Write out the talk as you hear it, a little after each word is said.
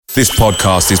This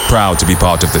podcast is proud to be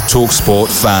part of the TalkSport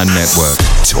Fan Network.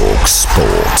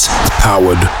 TalkSport.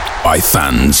 Powered by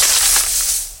fans.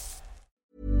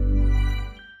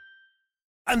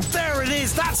 And there it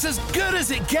is, that's as good as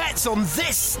it gets on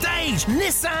this stage.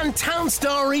 Nissan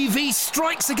Townstar EV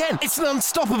strikes again. It's an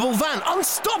unstoppable van,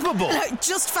 unstoppable.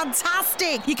 Just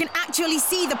fantastic. You can actually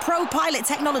see the ProPilot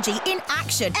technology in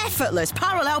action. Effortless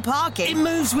parallel parking. It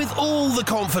moves with all the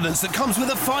confidence that comes with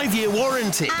a 5-year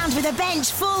warranty. And with a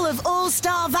bench full of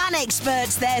all-star van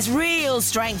experts, there's real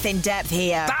strength in depth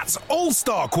here. That's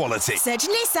all-star quality. Search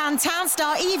Nissan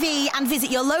Townstar EV and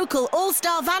visit your local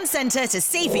all-star van centre to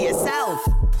see for yourself.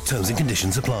 Terms and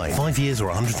conditions apply. 5 years or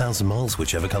 100,000 miles,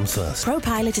 whichever comes first.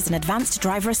 ProPilot is an advanced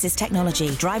driver assist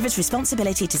technology. Driver's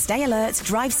responsibility to stay alert,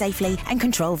 drive safely, and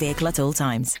control vehicle at all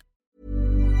times.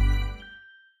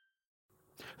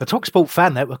 The TalkSport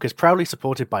Fan Network is proudly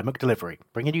supported by McDelivery,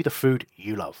 bringing you the food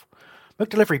you love.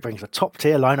 McDelivery brings a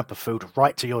top-tier lineup of food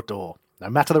right to your door. No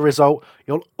matter the result,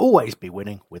 you'll always be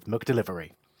winning with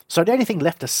McDelivery. So the only thing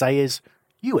left to say is,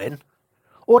 you in?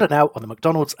 Order now on the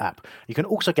McDonald's app. You can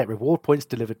also get reward points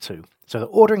delivered too, so that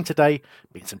ordering today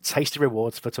means some tasty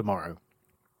rewards for tomorrow.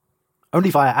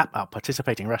 Only via app at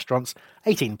participating restaurants,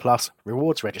 18 plus,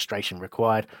 rewards registration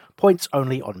required, points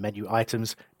only on menu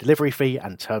items, delivery fee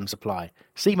and terms apply.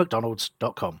 See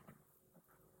mcdonalds.com.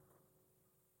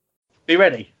 Be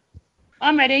ready?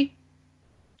 I'm ready.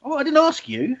 Oh, I didn't ask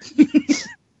you.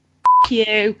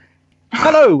 You.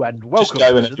 Hello and welcome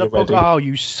to the ready. Oh,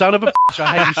 you son of a bitch,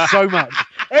 I hate you so much.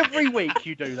 Every week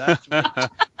you do that.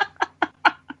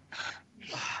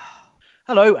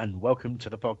 Hello and welcome to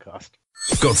the podcast.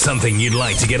 Got something you'd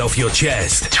like to get off your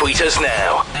chest? Tweet us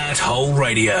now at Whole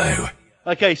Radio.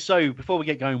 Okay, so before we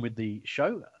get going with the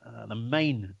show, the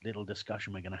main little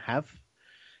discussion we're going to have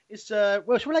is,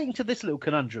 it's relating to this little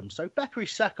conundrum. So Bakary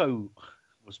Sakho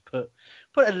was put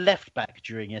at left back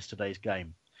during yesterday's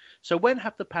game. So when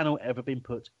have the panel ever been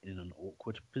put in an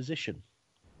awkward position?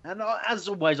 And as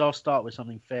always, I'll start with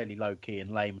something fairly low-key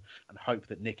and lame and hope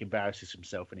that Nick embarrasses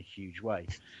himself in a huge way.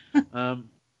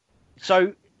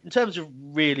 So in terms of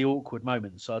really awkward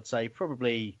moments, I'd say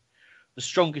probably the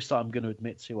strongest I'm going to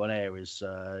admit to on air is,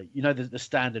 the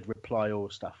standard reply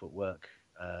all stuff at work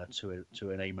to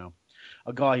an email.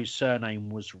 A guy whose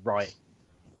surname was Wright.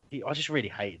 I just really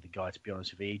hated the guy, to be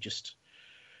honest with you.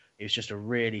 He was just a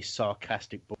really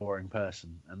sarcastic, boring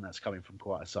person, and that's coming from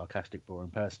quite a sarcastic, boring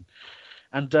person.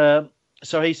 And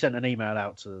so he sent an email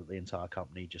out to the entire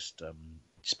company, just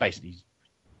basically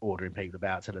ordering people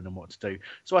about, telling them what to do.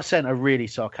 So I sent a really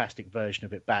sarcastic version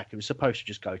of it back. It was supposed to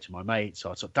just go to my mate, so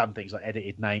I'd sort of done things like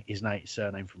edited his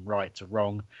surname from right to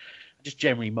wrong, just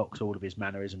generally mocked all of his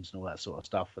mannerisms and all that sort of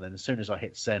stuff. And then as soon as I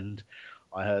hit send,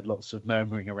 I heard lots of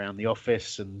murmuring around the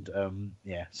office and,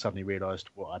 suddenly realised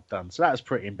what I'd done. So that was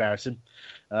pretty embarrassing.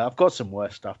 I've got some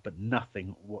worse stuff, but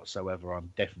nothing whatsoever I'm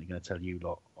definitely going to tell you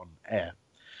lot on air.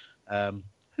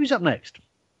 Who's up next?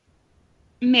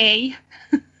 Me.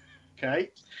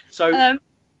 Okay. So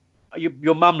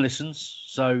your mum listens,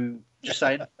 so just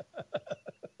saying.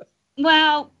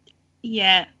 Well,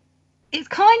 yeah. It's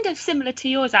kind of similar to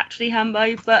yours, actually,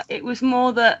 Hambo, but it was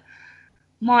more that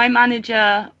my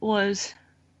manager was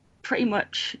pretty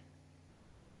much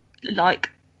like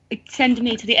sending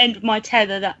me to the end of my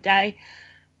tether that day,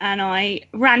 and I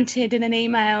ranted in an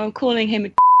email calling him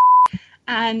a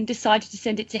and decided to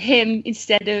send it to him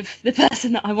instead of the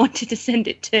person that I wanted to send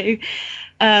it to.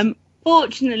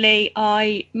 Fortunately,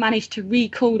 I managed to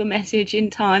recall the message in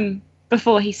time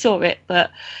before he saw it, but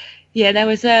yeah, there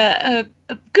was a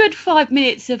good 5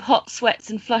 minutes of hot sweats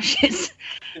and flushes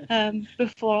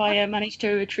before I managed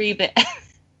to retrieve it.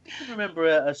 I remember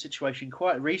a situation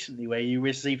quite recently where you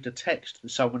received a text that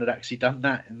someone had actually done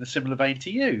that in a similar vein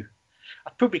to you.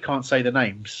 I probably can't say the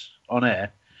names on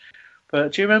air,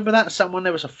 but do you remember that?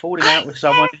 There was a falling out with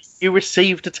someone. Yes. You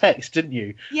received a text, didn't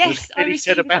you? Yes, I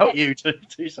said about you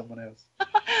to someone else.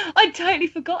 I'd totally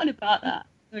forgotten about that.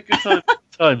 Good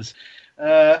times.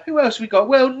 Who else we got?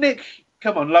 Well, Nick,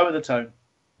 come on, lower the tone.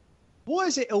 Why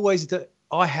is it always that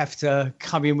I have to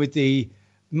come in with the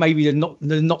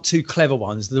not too clever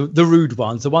ones, the rude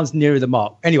ones, the ones nearer the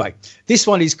mark? Anyway, this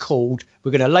one is called,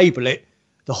 we're going to label it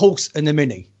The Horse and the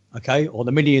Mini, okay? Or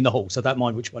The Mini and the Horse. I don't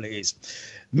mind which one it is.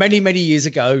 Many, many years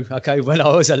ago, okay, when I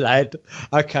was a lad,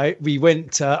 okay, we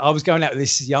went, I was going out with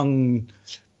this young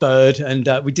bird and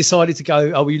we decided to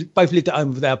go, we both lived at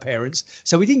home with our parents,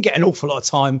 so we didn't get an awful lot of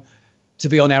time to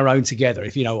be on our own together,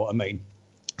 if you know what I mean.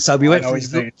 So we went for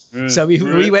this. So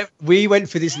we went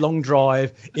for this long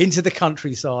drive into the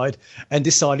countryside and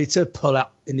decided to pull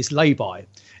up in this lay-by.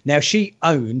 Now she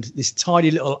owned this tiny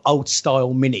little old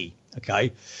style Mini,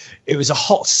 Okay, it was a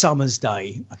hot summer's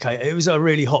day. Okay, it was a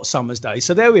really hot summer's day.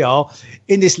 So there we are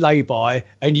in this lay-by,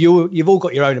 and you've all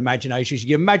got your own imaginations.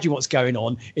 You can imagine what's going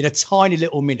on in a tiny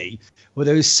little Mini where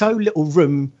there is so little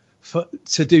room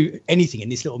to do anything in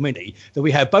this little Mini that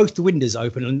we have both the windows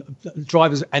open on the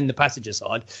driver's and the passenger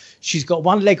side. She's got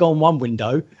one leg on one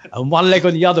window and one leg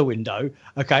on the other window.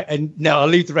 Okay, and now I'll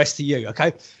leave the rest to you.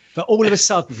 Okay, but all of a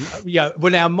sudden,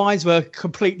 when our minds were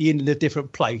completely in a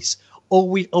different place,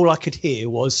 all I could hear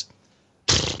was,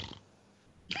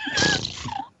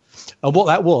 and what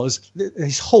that was,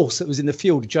 this horse that was in the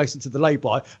field adjacent to the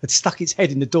lay-by had stuck its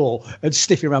head in the door and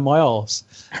sniffing around my arse.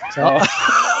 So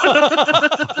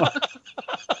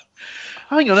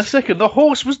Hang on a second, the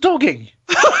horse was dogging.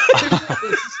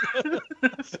 The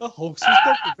horse was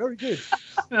dogging, very good.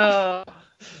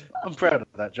 I'm proud of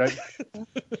that joke.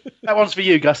 That one's for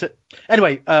you, Gusset.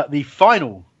 Anyway, the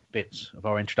final bit of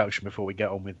our introduction before we get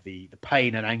on with the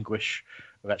pain and anguish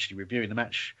of actually reviewing the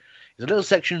match is a little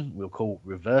section we'll call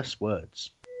Reverse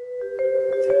Words.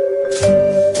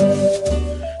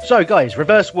 So, guys,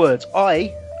 Reverse Words.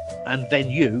 I, and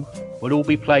then you, will all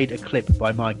be played a clip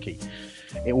by Mikey.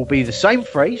 It will be the same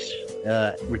phrase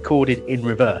recorded in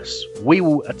reverse. We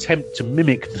will attempt to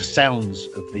mimic the sounds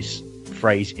of this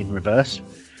phrase in reverse,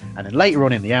 and then later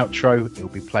on in the outro it will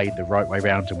be played the right way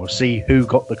round, and we'll see who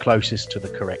got the closest to the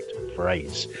correct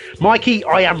phrase. Mikey,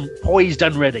 I am poised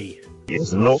and ready.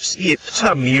 It's no skip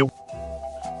Samuel.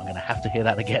 I'm going to have to hear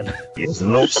that again. It's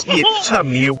no skip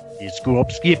Samuel. It's go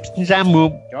up, skip,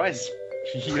 Samuel. Guys,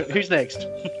 who's next?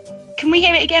 Can we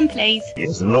hear it again, please?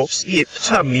 It's no skip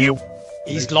Samuel.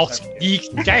 He's lost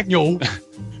Daniel.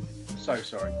 So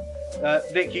sorry.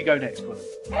 Nick, you go next. Go on.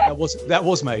 That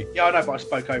was me. Yeah, I know, but I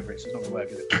spoke over it, so it's not going to work,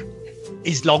 is it?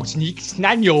 He's lost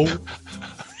Daniel.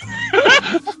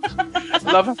 I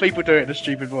love how people do it in a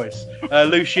stupid voice.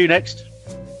 Luce, you next.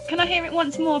 Can I hear it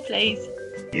once more, please?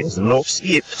 It's no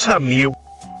skip Samuel.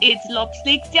 It's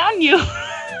Lobsleek Daniel.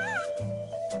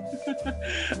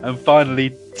 And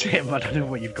finally, Tim, I don't know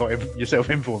what you've got yourself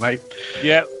in for, mate.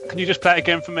 Yeah, can you just play it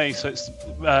again for me so it's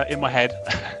in my head?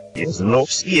 It's no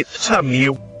skip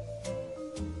Samuel.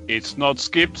 It's not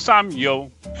Skip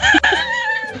Samuel.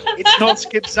 It's not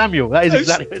Skip Samuel. That is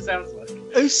exactly what it sounds like.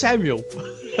 Who's Samuel?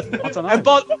 I don't know. And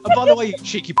by the way, you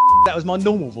cheeky that was my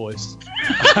normal voice.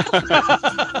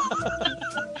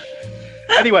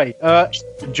 Anyway,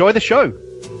 enjoy the show.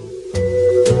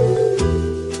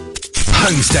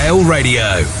 Homesdale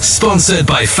Radio, sponsored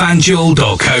by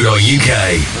FanDuel.co.uk.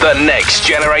 The next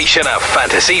generation of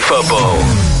fantasy football.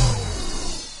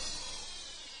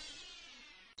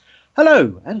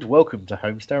 Hello and welcome to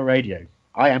Homesdale Radio.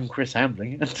 I am Chris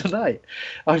Hambling, and tonight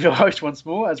I'm your host once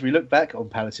more as we look back on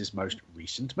Palace's most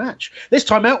recent match. This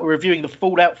time out, we're reviewing the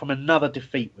fallout from another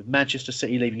defeat, with Manchester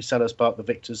City leaving Selhurst Park the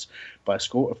victors by a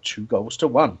score of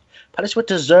 2-1. Palace were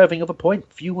deserving of a point,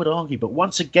 few would argue, but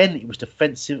once again it was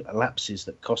defensive lapses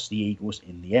that cost the Eagles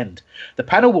in the end. The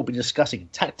panel will be discussing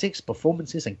tactics,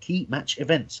 performances and key match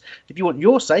events. If you want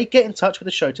your say, get in touch with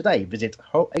the show today. Visit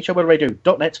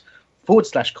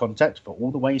holradio.net/contact for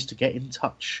all the ways to get in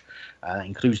touch. That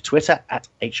includes Twitter at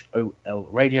HOL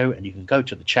Radio, and you can go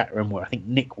to the chat room where I think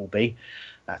Nick will be.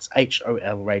 That's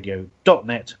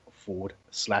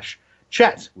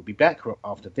holradio.net/chat. We'll be back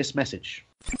after this message.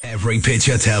 Every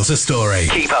picture tells a story.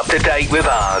 Keep up to date with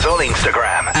ours on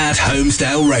Instagram at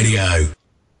Homesdale Radio.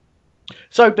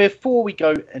 So before we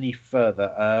go any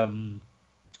further,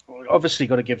 obviously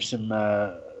got to give some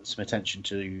attention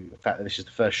to the fact that this is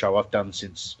the first show I've done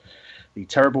since the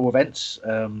terrible events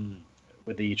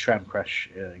with the tram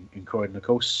crash in Croydon, of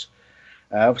course.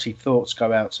 Obviously, thoughts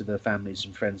go out to the families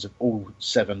and friends of all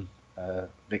 7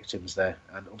 victims there,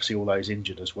 and obviously all those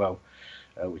injured as well,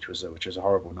 which was a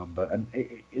horrible number. And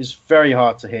it is very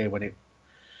hard to hear when you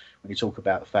talk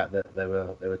about the fact that there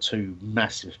were 2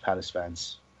 massive Palace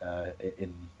fans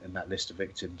in that list of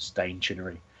victims, Dane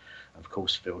Chinnery, and of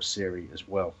course Phil Seary as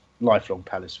well. Lifelong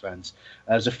Palace fans.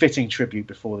 There's a fitting tribute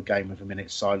before the game with a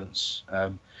minute's silence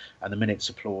and a minute's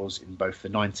applause in both the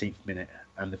 19th minute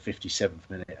and the 57th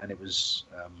minute, and it was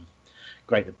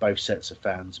great that both sets of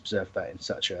fans observed that in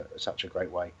such a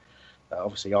great way.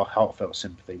 Obviously, our heartfelt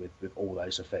sympathy with all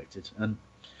those affected, and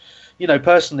you know,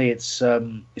 personally, it's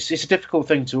a difficult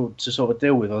thing to sort of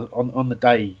deal with on the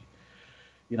day.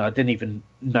 You know, I didn't even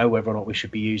know whether or not we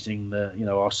should be using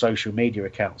our social media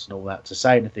accounts and all that to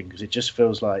say anything, because it just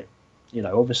feels like, you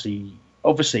know, obviously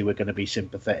we're going to be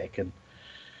sympathetic, and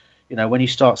you know, when you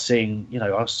start seeing, you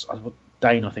know,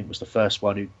 Dane, I think, was the first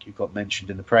one who got mentioned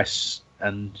in the press,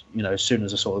 and you know, as soon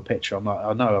as I saw the picture, I'm like,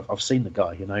 I know I've seen the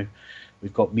guy. You know,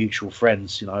 we've got mutual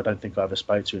friends. You know, I don't think I ever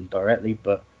spoke to him directly,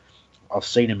 but I've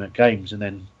seen him at games, and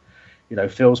then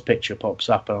Phil's picture pops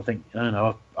up, and I think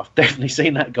I've definitely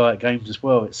seen that guy at games as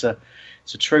well. It's a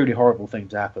truly horrible thing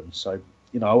to happen. So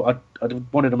I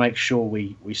wanted to make sure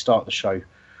we start the show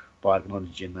by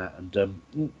acknowledging that,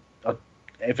 and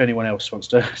if anyone else wants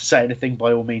to say anything,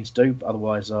 by all means do.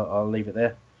 Otherwise, I'll leave it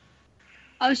there.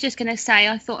 I was just going to say,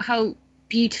 I thought how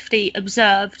beautifully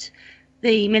observed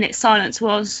the minute silence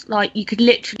was. Like, you could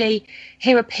literally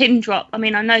hear a pin drop. I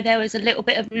mean, I know there was a little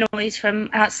bit of noise from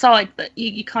outside, but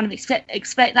you kind of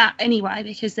expect that anyway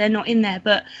because they're not in there.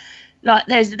 But like,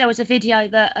 there was a video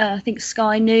that I think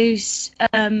Sky News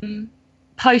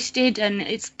posted, and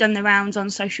it's done the rounds on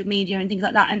social media and things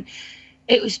like that. And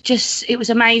it was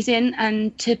amazing.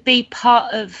 And to be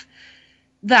part of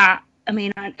that, I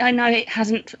mean, I know it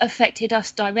hasn't affected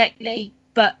us directly,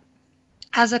 but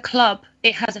as a club,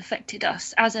 it has affected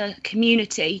us. As a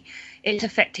community, it's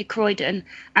affected Croydon,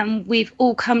 and we've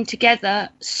all come together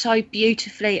so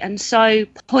beautifully and so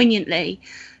poignantly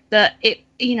that it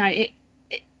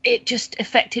just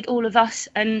affected all of us.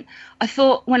 And I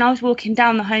thought when I was walking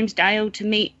down the Holmesdale to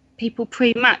meet people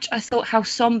pre-match, I thought how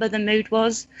somber the mood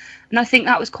was, and I think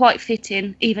that was quite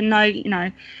fitting, even though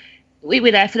we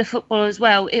were there for the football as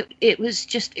well. It was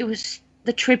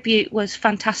the tribute was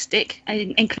fantastic,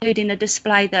 including the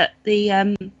display that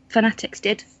the Fanatics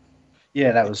did.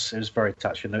 Yeah, it was very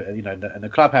touching. And the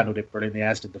club handled it brilliantly,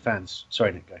 as did the fans.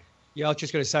 Sorry, Nick, go. Yeah, I was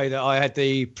just going to say that I had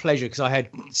the pleasure, because I had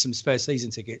some spare season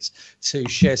tickets, to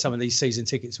share some of these season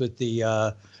tickets with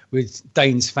with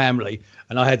Dane's family,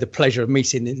 and I had the pleasure of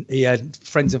meeting. He had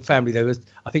friends and family. There was,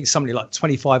 I think, something like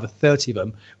 25 or 30 of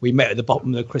them. We met at the bottom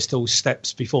of the Crystal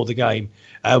Steps before the game.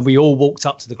 We all walked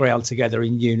up to the ground together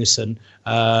in unison,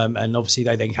 and obviously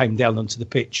they then came down onto the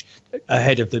pitch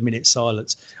ahead of the minute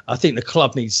silence. I think the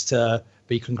club needs to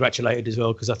be congratulated as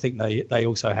well, because I think they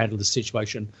also handled the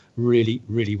situation really,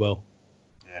 really well.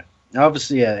 Yeah,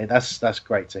 obviously, yeah, that's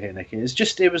great to hear, Nick.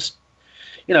 It was,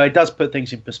 it does put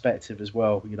things in perspective as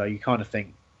well. You kind of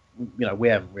think, we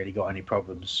haven't really got any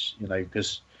problems,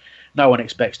 because no one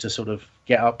expects to sort of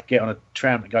get up, get on a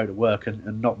tram and go to work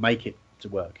and not make it to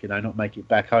work, not make it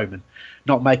back home and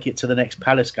not make it to the next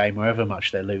Palace game, however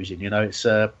much they're losing. It's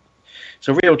a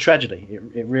real tragedy.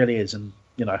 It really is, and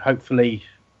hopefully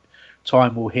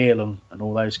time will heal and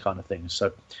all those kind of things.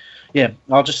 So, yeah,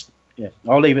 I'll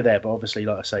leave it there. But obviously,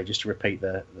 like I say, just to repeat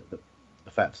the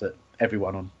fact that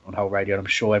everyone on Whole Radio, and I'm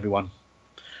sure everyone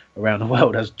around the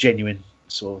world, has genuine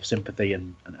sort of sympathy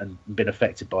and been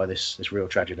affected by this real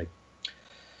tragedy.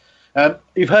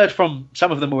 You've heard from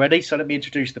some of them already, so let me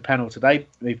introduce the panel today.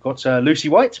 We've got Lucy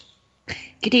White.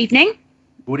 Good evening.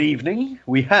 Good evening.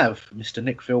 We have Mr.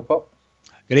 Nick Philpott.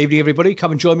 Good evening, everybody.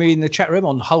 Come and join me in the chat room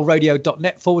on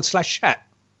wholeradio.net/chat.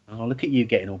 Oh, look at you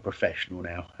getting all professional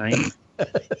now, eh?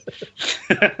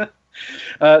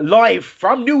 Live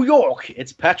from New York,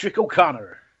 it's Patrick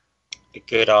O'Connor.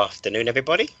 Good afternoon,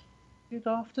 everybody. Good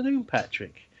afternoon,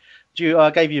 Patrick.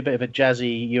 I gave you a bit of a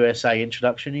jazzy USA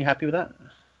introduction. Are you happy with that?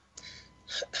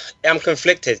 I'm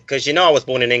conflicted because I was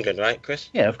born in England, right, Chris?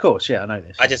 Yeah, of course. Yeah, I know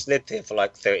this. I just lived here for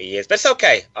like 30 years, but it's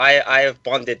okay. I have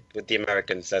bonded with the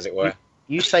Americans, as it were.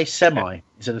 You say semi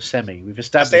instead of semi. We've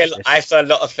established this. I say a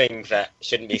lot of things that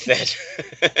shouldn't be said.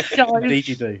 Indeed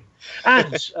you do.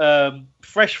 And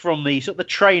fresh from the sort of the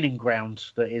training ground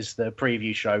that is the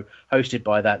preview show, hosted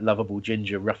by that lovable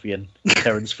ginger ruffian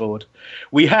Terence Ford,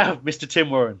 we have Mr. Tim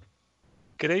Warren.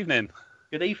 Good evening.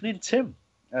 Good evening, Tim.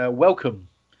 Welcome.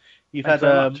 You've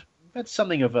had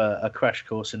something of a crash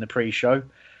course in the pre-show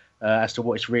as to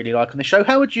what it's really like on the show.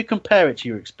 How would you compare it to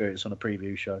your experience on a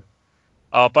preview show?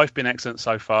 Both been excellent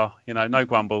so far. No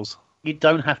grumbles. You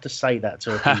don't have to say that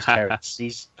to appease Terence.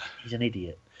 He's an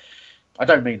idiot. I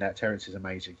don't mean that. Terence is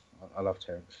amazing. I love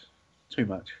Terence. Too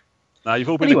much. No, you've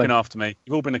all been looking after me.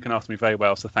 You've all been looking after me very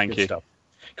well, so thank you. Stuff.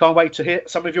 Can't wait to hear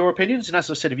some of your opinions. And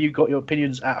as I said, if you've got your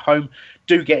opinions at home,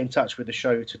 do get in touch with the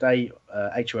show today,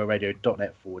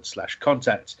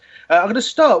 holradio.net/contact. I'm going to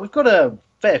start. We've got a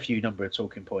fair few number of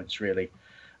talking points, really.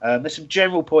 There's some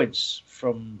general points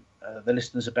from the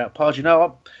listeners about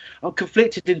Pardew. I'm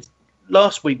conflicted.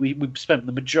 Last week, we spent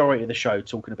the majority of the show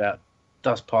talking about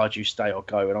does Pardew stay or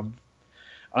go, and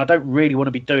I don't really want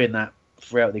to be doing that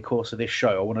throughout the course of this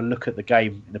show. I want to look at the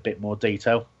game in a bit more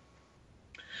detail,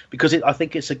 because I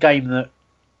think it's a game that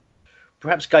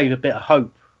perhaps gave a bit of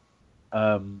hope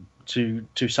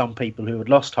to some people who had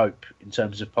lost hope in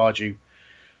terms of Pardew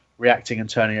reacting and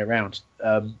turning it around.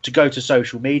 To go to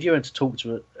social media and to talk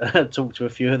to a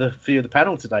few of the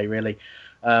panel today, really,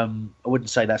 I wouldn't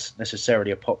say that's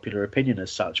necessarily a popular opinion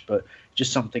as such, but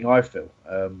just something I feel.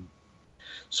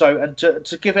 So, and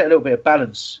to give it a little bit of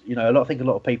balance, I think a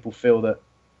lot of people feel that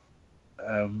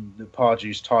that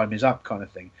Pardew's time is up, kind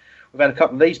of thing. We've had a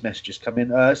couple of these messages come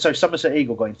in. So Somerset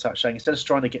Eagle got in touch saying instead of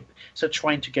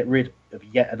trying to get rid of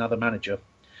yet another manager,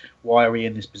 why are we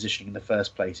in this position in the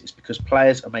first place? It's because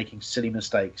players are making silly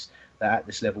mistakes that at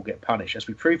this level get punished. As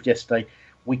we proved yesterday,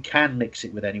 we can mix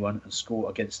it with anyone and score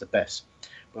against the best.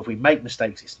 But if we make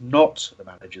mistakes, it's not the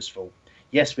manager's fault.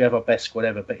 Yes, we have our best squad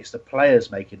ever, but it's the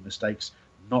players making mistakes,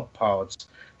 not Pards.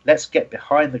 Let's get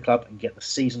behind the club and get the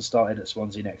season started at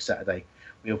Swansea next Saturday.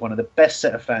 We have one of the best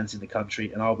set of fans in the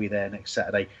country, and I'll be there next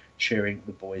Saturday cheering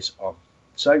the boys on.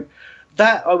 So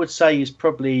that, I would say, is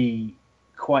probably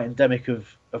quite endemic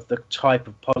of the type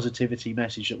of positivity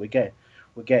message that we're getting,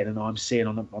 and I'm seeing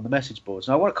on the message boards.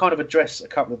 And I want to kind of address a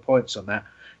couple of points on that,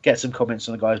 get some comments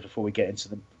on the guys before we get into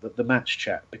the match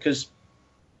chat, because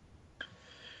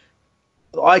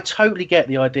I totally get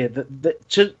the idea that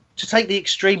to take the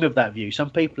extreme of that view,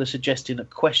 some people are suggesting that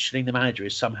questioning the manager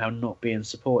is somehow not being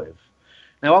supportive.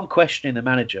 Now, I'm questioning the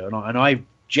manager, and I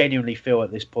genuinely feel at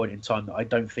this point in time that I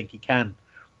don't think he can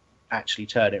actually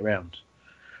turn it around.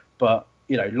 But,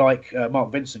 you know, like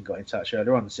Mark Vincent got in touch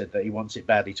earlier on and said that he wants it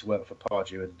badly to work for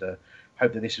Pardew, and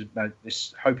hoping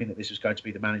that this was going to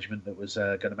be the management that was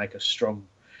going to make us strong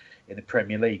in the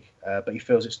Premier League. But he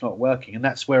feels it's not working, and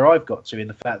that's where I've got to, in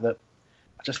the fact that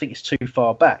I just think it's too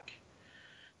far back.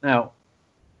 Now,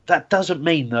 that doesn't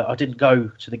mean that I didn't go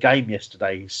to the game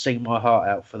yesterday, sing my heart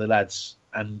out for the lads,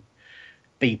 and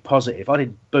be positive. I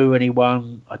didn't boo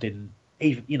anyone. I didn't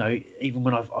even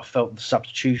when I felt the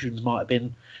substitutions might have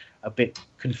been a bit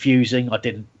confusing, I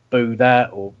didn't boo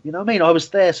that, or I was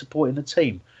there supporting the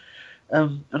team.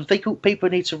 And I think people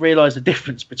need to realise the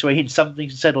difference between something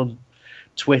said on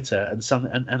Twitter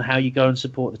and how you go and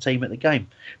support the team at the game.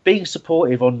 Being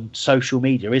supportive on social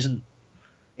media isn't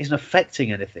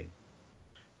affecting anything.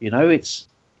 It's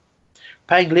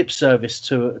paying lip service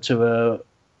to a.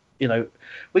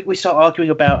 We start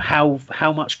arguing about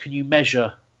how much can you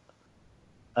measure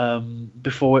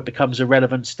before it becomes a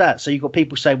relevant stat. So you've got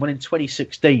people saying, well, in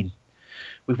 2016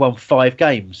 we've won 5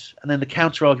 games, and then the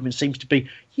counter argument seems to be,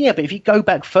 yeah, but if you go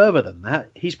back further than that,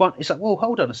 he's won. It's like, well,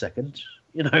 hold on a second,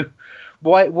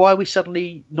 why are we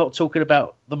suddenly not talking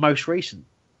about the most recent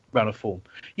run of form?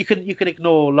 You can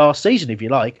ignore last season if you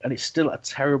like, and it's still a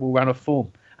terrible run of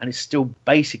form, and it still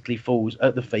basically falls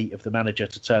at the feet of the manager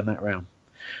to turn that around.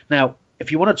 Now,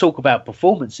 if you want to talk about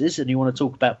performances and you want to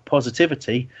talk about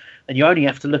positivity, then you only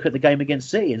have to look at the game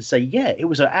against City and say, yeah, it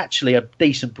was actually a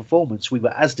decent performance. We were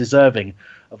as deserving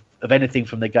of anything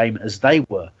from the game as they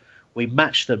were. We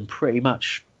matched them pretty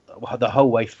much the whole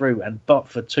way through, and but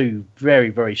for 2 very,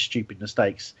 very stupid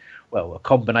mistakes, well, a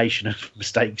combination of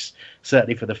mistakes,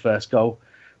 certainly for the first goal,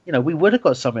 we would have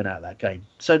got something out of that game.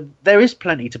 So there is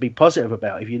plenty to be positive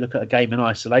about if you look at a game in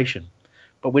isolation.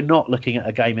 But we're not looking at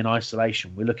a game in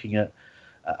isolation. We're looking at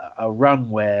a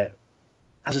run where,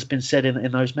 as has been said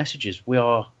in those messages, we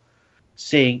are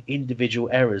seeing individual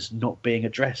errors not being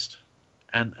addressed.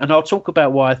 And I'll talk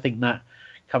about why I think that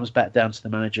comes back down to the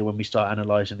manager when we start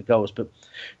analysing the goals. But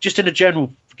just in a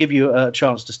general, give you a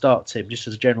chance to start, Tim, just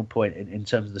as a general point in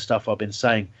terms of the stuff I've been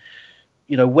saying,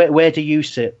 where do you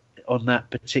sit on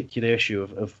that particular issue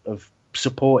of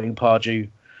supporting Pardew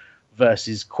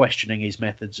versus questioning his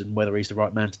methods and whether he's the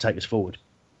right man to take us forward?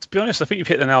 To be honest, I think you've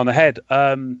hit the nail on the head.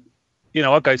 I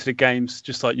go to the games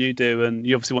just like you do, and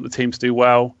you obviously want the team to do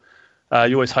well.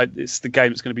 You always hope it's the game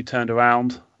that's going to be turned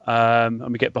around, and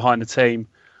we get behind the team.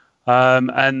 And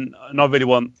I really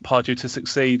want Pardew to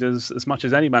succeed as much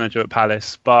as any manager at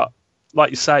Palace. But like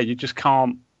you say, you just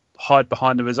can't hide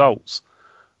behind the results.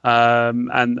 And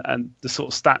the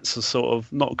sort of stats are sort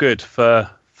of not good for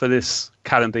this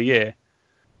calendar year.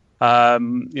 I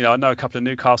know a couple of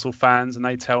Newcastle fans, and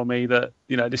they tell me that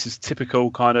this is typical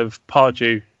kind of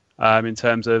Pardew in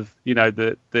terms of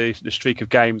the streak of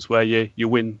games where you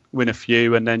win a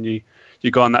few and then you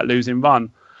go on that losing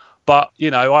run. But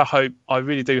I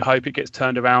really do hope it gets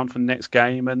turned around for the next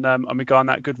game and we go on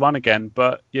that good run again.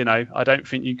 But I don't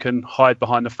think you can hide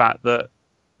behind the fact that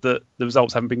the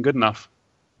results haven't been good enough.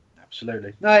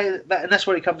 Absolutely, no, and that's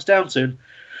what it comes down to.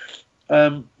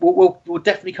 We'll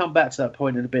definitely come back to that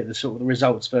point in a bit, the sort of the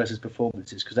results versus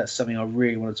performances, because that's something I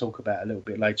really want to talk about a little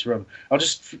bit later on. I'll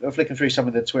just flicking through some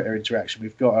of the Twitter interaction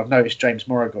we've got. I've noticed James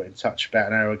Morrow got in touch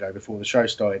about an hour ago before the show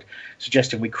started,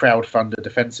 suggesting we crowdfund a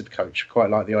defensive coach. Quite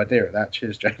like the idea of that.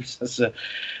 Cheers, James.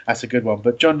 That's a good one.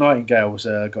 But John Nightingale's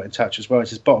got in touch as well. He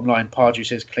says, bottom line, Pardew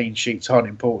says clean sheets aren't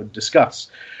important.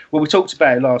 Discuss. Well, we talked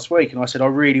about it last week, and I said I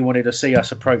really wanted to see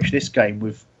us approach this game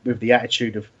with the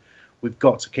attitude of, we've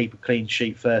got to keep a clean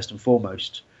sheet first and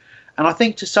foremost. And I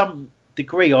think to some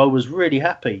degree I was really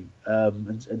happy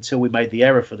until we made the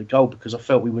error for the goal, because I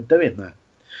felt we were doing that.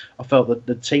 I felt that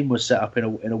the team was set up in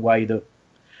a way that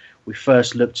we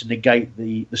first looked to negate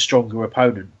the stronger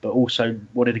opponent, but also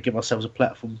wanted to give ourselves a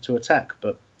platform to attack.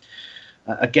 But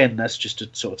again, that's just to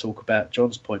sort of talk about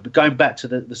John's point. But going back to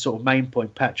the sort of main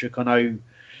point, Patrick, I know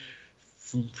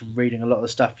from reading a lot of the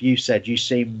stuff you said, you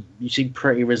seem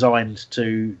pretty resigned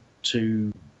to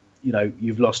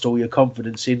you've lost all your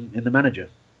confidence in the manager.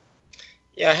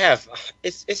 Yeah, I have.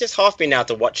 It's just hard for me now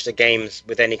to watch the games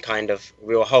with any kind of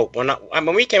real hope.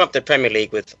 When we came up to the Premier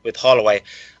League with Holloway,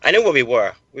 I knew where we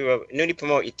were. We were a newly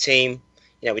promoted team.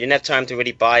 We didn't have time to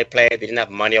really buy players. We didn't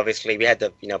have money, obviously. We had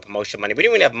the promotion money. We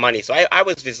didn't really have money. So I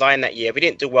was resigned that year. We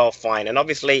didn't do well, fine. And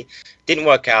obviously, didn't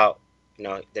work out.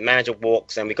 The manager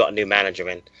walks and we got a new manager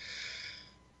in.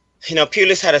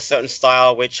 Pulis had a certain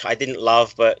style which I didn't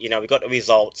love, but we got the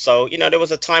result. So there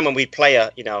was a time when we'd play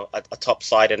a top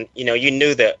side, and you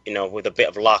knew that with a bit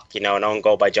of luck, an own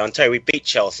goal by John Terry, we beat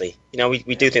Chelsea.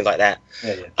 We do things like that.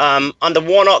 Yeah. Under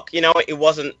Warnock, it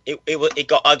wasn't. It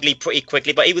got ugly pretty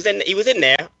quickly, but he was in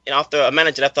there. After a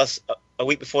manager left us a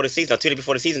week before the season, or 2 days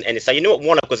before the season ended. So what,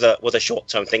 Warnock was a short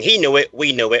term thing. He knew it.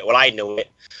 We knew it. Well, I knew it.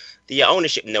 The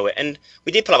ownership knew it, and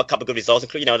we did pull up a couple of good results,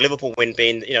 including Liverpool win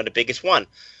being the biggest one.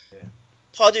 Yeah.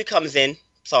 Pardew comes in.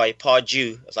 Sorry,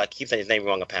 Pardew. I keep saying his name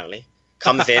wrong. Apparently,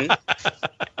 comes in,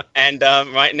 and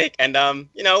right, Nick, and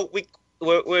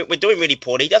we're doing really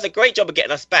poorly. He does a great job of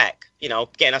getting us back.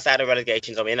 Getting us out of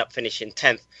relegation, so we end up finishing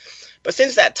 10th. But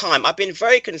since that time, I've been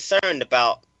very concerned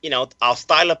about our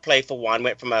style of play. For one,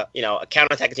 went from a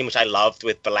counter-attacking team which I loved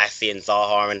with Balassi and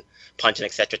Zaha and punching,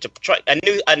 etc., to try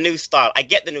a new style. I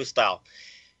get the new style.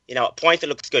 At points it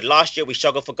looks good. Last year we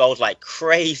struggled for goals like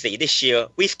crazy. This year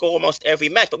we score almost every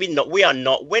match, but we are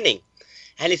not winning.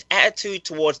 And his attitude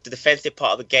towards the defensive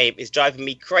part of the game is driving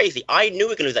me crazy. I knew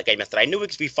we were going to lose that game yesterday. I knew we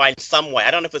could find some way.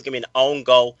 I don't know if it was going to be an own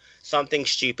goal, something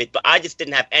stupid, but I just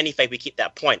didn't have any faith we keep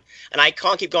that point. And I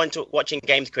can't keep going to watching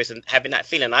games, Chris, and having that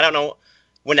feeling. I don't know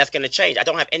when that's going to change. I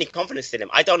don't have any confidence in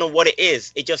him. I don't know what it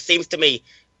is. It just seems to me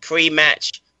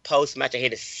pre-match, post-match, I hear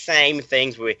the same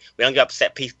things. We don't get up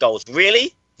set piece goals.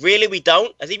 Really? Really, we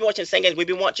don't? Has he been watching the same games we've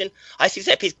been watching? I see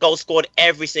set piece goals scored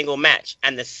every single match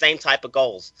and the same type of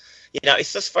goals.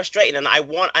 It's just frustrating. And I've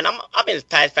been a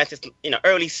Palace fan since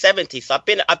early 70s. So I've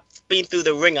been through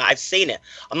the ringer. I've seen it.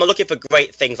 I'm not looking for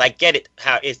great things. I get it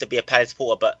how it is to be a Palace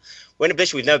supporter, but we're in a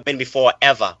position we've never been before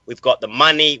ever. We've got the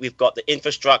money, we've got the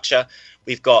infrastructure,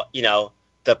 we've got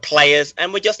the players,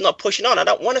 and we're just not pushing on. I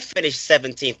don't want to finish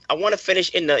 17th. I want to finish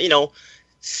in the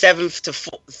 7th to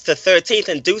 13th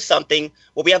and do something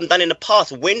what we haven't done in the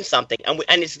past, win something, and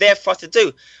it's there for us to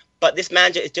do. But this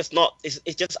manager is just not. It's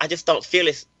just I just don't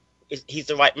feel he's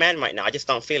the right man right now. I just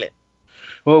don't feel it.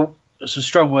 Well, some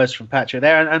strong words from Patrick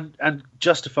there, and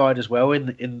justified as well.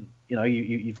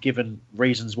 You've given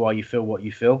reasons why you feel what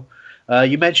you feel.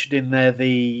 You mentioned in there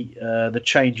the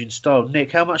change in style.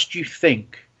 Nick, how much do you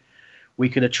think we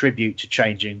could attribute to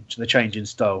the change in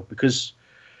style? Because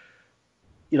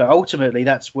ultimately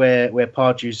that's where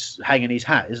Pardew's hanging his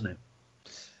hat, isn't it?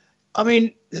 I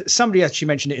mean, somebody actually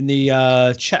mentioned it in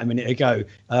the chat a minute ago.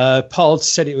 Pard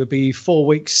said it would be 4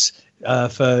 weeks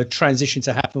for transition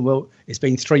to happen. Well, it's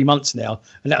been 3 months now,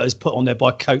 and that was put on there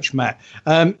by Coach Matt.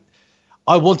 I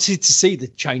wanted to see the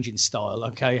change in style,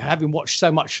 okay? Having watched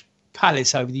so much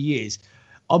Palace over the years,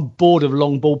 I'm bored of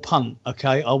long ball punt,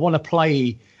 okay? I want to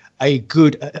play a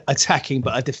good attacking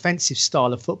but a defensive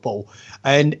style of football.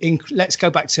 And let's go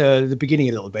back to the beginning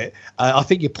a little bit. I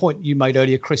think your point you made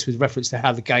earlier, Chris, with reference to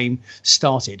how the game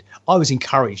started, I was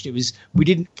encouraged. We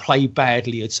didn't play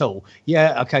badly at all.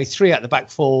 Yeah, okay, 3 out the back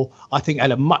 4. I think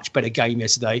had a much better game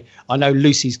yesterday. I know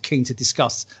Lucy's keen to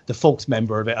discuss the fourth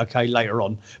member of it, okay, later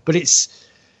on. But it's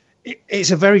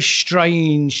a very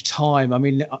strange time. I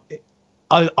mean,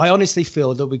 I honestly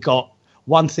feel that we got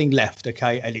one thing left,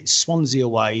 okay, and it's Swansea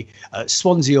away.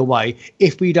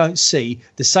 If we don't see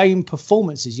the same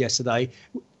performance as yesterday,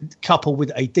 coupled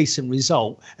with a decent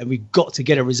result, and we've got to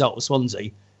get a result with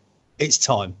Swansea, it's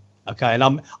time, okay. And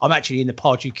I'm actually in the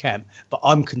Pardew camp, but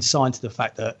I'm consigned to the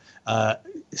fact that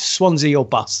Swansea or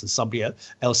bust, as somebody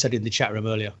else said in the chat room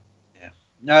earlier.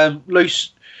 Yeah,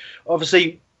 Luce,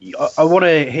 obviously, I want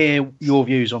to hear your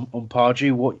views on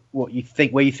Pardew, what you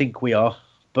think, where you think we are,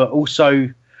 but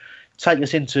also take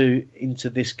us into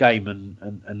this game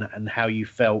and how you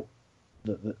felt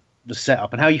the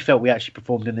setup and how you felt we actually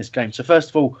performed in this game. So first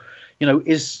of all,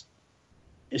 is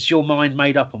your mind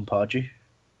made up on Pardew?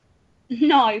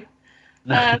 No.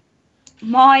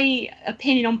 My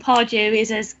opinion on Pardew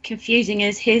is as confusing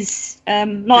as his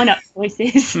lineup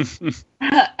choices.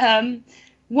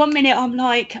 1 minute I'm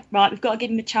like, right, we've got to give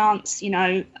him a chance, and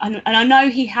I know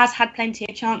he has had plenty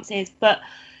of chances, but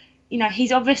you know,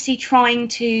 he's obviously trying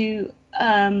to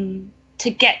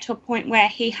get to a point where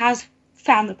he has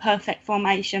found the perfect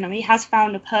formation and he has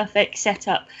found a perfect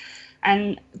setup.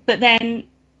 But then,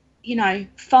 you know,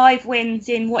 5 wins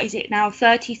in, what is it now,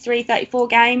 33, 34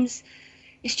 games?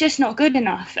 It's just not good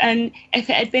enough. And if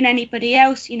it had been anybody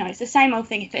else, you know, it's the same old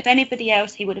thing. If anybody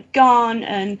else, he would have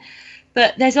gone.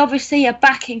 But there's obviously a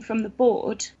backing from the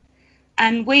board.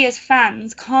 And we as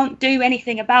fans can't do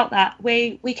anything about that.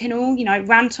 We can all, you know,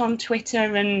 rant on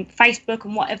Twitter and Facebook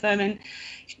and whatever and,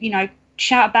 you know,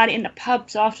 shout about it in the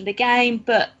pubs after the game.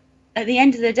 But at the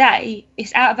end of the day,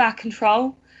 it's out of our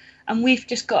control. And we've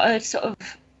just got to sort of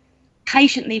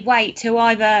patiently wait till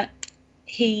either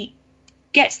he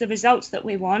gets the results that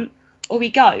we want or he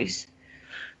goes.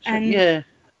 And yeah,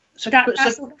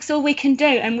 that's all we can do.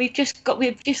 And we've just got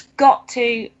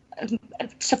to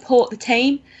support the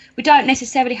team. We don't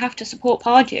necessarily have to support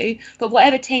Pardew, but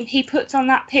whatever team he puts on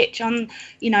that pitch, on,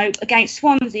 you know, against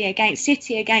Swansea, against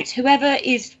City, against whoever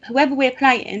we're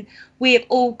playing, we have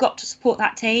all got to support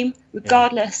that team,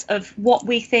 regardless of what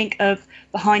we think of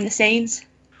behind the scenes.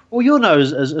 Well, you'll know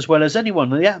as well as anyone,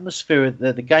 the atmosphere at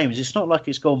the games, it's not like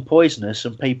it's gone poisonous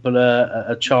and people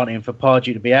are chanting for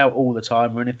Pardew to be out all the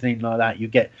time or anything like that. You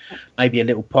get maybe a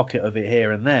little pocket of it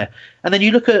here and there. And then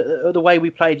you look at the way we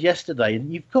played yesterday,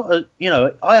 and you've got to, you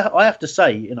know, I have to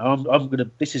say, you know,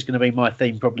 this is going to be my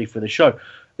theme probably for the show.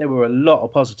 There were a lot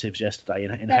of positives yesterday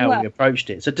in how we approached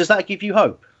it. So does that give you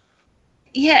hope?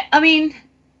 Yeah, I mean,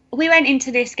 we went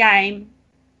into this game,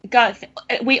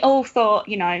 we all thought,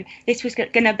 you know, this was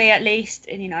going to be at least,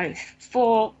 you know,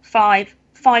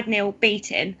 5-0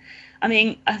 beating. I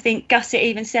mean, I think Gusset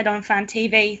even said on Fan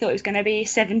TV he thought it was going to be a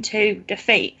 7-2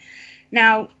 defeat.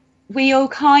 Now, we all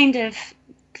kind of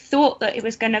thought that it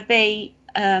was going to be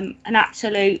an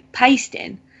absolute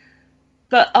pasting.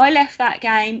 But I left that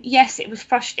game, yes, it was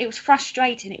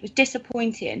frustrating, it was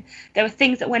disappointing. There were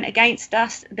things that went against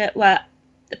us that were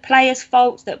the players'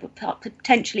 faults, that were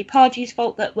potentially Pardew's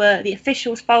fault, that were the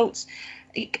officials' faults.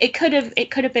 It could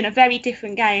have been a very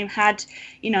different game had,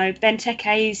 you know,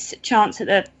 Benteke's chance at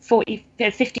the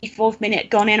 54th minute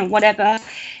gone in or whatever.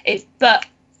 But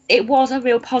it was a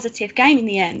real positive game in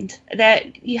the end.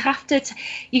 That you have to,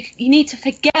 you need to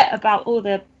forget about all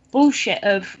the bullshit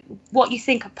of what you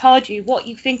think of Pardew, what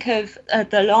you think of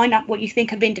the lineup, what you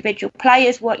think of individual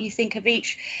players, what you think of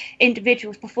each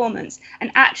individual's performance,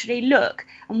 and actually look.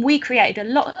 And we created a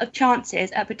lot of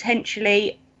chances at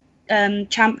potentially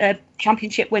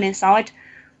championship winning side.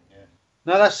 Yeah.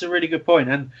 No, that's a really good point,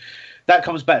 and that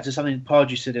comes back to something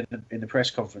Pardew said in the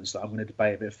press conference that I'm going to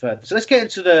debate a bit further. So let's get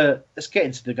into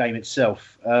the game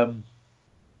itself.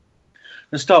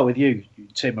 Let's start with you,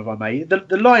 Tim, if I may. The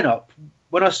lineup.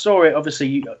 When I saw it,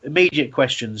 obviously, immediate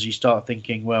questions, you start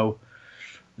thinking, well,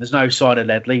 there's no sign of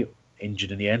Ledley,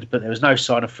 injured in the end, but there was no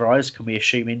sign of Fries. Can we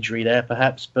assume injury there,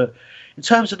 perhaps? But in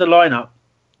terms of the lineup,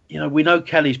 you know, we know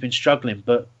Kelly's been struggling,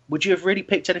 but would you have really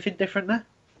picked anything different there?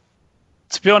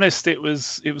 To be honest, it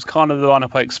was kind of the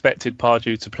lineup I expected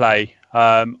Pardew to play.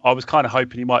 I was kind of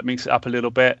hoping he might mix it up a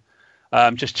little bit,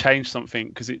 just change something,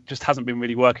 because it just hasn't been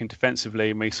really working defensively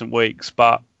in recent weeks.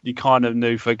 But you kind of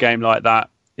knew for a game like that,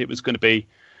 it was going to be,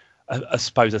 I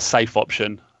suppose, a safe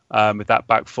option with that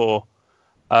back four.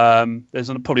 There's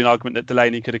probably an argument that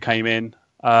Delaney could have came in,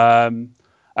 and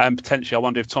potentially I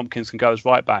wonder if Tompkins can go as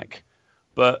right back.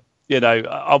 But, you know,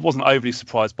 I wasn't overly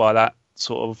surprised by that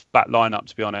sort of back lineup,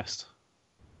 to be honest.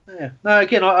 Yeah. No,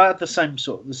 again, I had the same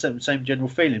general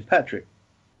feeling. Patrick?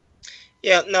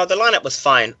 Yeah, no, the lineup was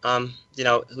fine. You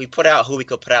know, we put out who we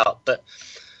could put out. But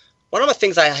one of the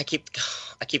things I keep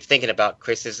thinking about,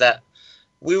 Chris, is that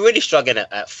we're really struggling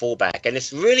at fullback, and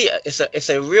it's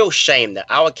a real shame that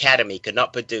our academy could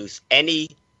not produce any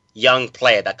young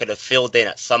player that could have filled in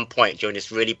at some point during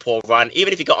this really poor run,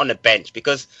 even if he got on the bench.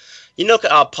 Because you look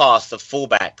at our past of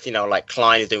fullbacks, you know, like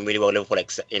Klein is doing really well, Liverpool,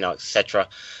 etc.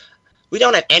 We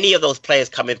don't have any of those players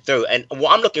coming through, and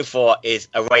what I'm looking for is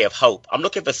a ray of hope. I'm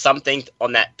looking for something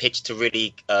on that pitch to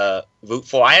really root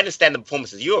for. I understand the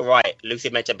performances. You were right, Lucy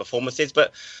mentioned performances,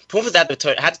 but performances had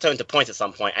to turn into points at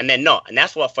some point, and they're not, and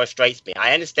that's what frustrates me.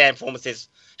 I understand performances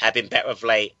have been better of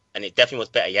late, and it definitely was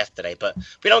better yesterday, but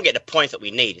if we don't get the points that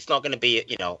we need, it's not going to be,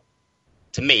 you know,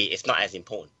 to me, it's not as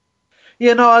important.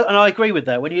 Yeah, no, and I agree with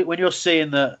that. When you're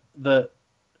seeing that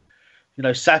you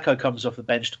know, Sacco comes off the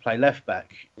bench to play left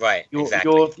back. Right,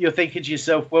 exactly. You're thinking to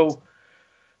yourself, well,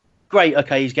 great,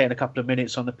 okay, he's getting a couple of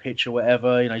minutes on the pitch or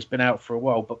whatever. You know, he's been out for a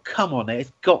while, but come on, it's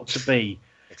got to be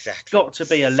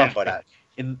a left back.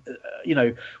 In you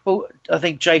know, well, I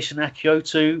think Jason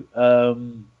Akiotu,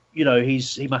 you know,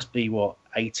 he must be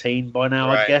 18 by now,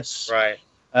 right, I guess. Right.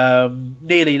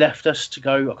 Nearly left us to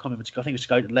go. I can't remember. I think it was to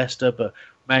go to Leicester, but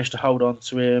managed to hold on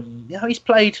to him. He's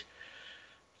played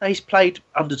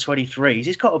under 23s.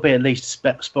 He's got to be at least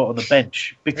a spot on the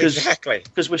bench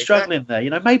because we're struggling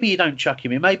there. Maybe you don't chuck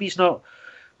him in. Maybe he's not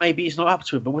up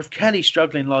to it. But with Kelly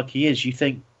struggling like he is, you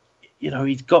think,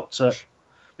 we've got to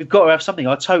have something.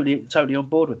 I'm totally on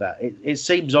board with that. It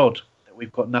seems odd that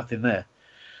we've got nothing there.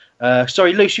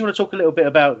 Sorry, Luce, you want to talk a little bit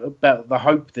about the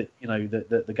hope that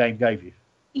that the game gave you?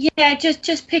 Yeah,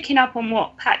 just picking up on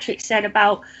what Patrick said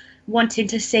about wanting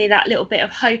to see that little bit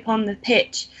of hope on the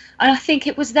pitch. And I think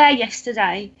it was there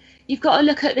yesterday. You've got to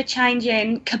look at the change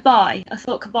in Cabaye. I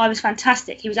thought Cabaye was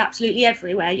fantastic. He was absolutely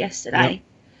everywhere yesterday. Yep.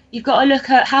 You've got to look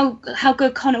at how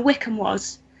good Connor Wickham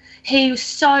was. He was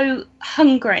so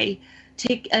hungry.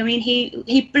 He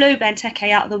blew Benteke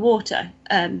out of the water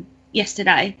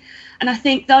yesterday. And I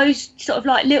think those sort of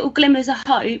like little glimmers of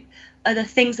hope are the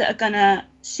things that are going to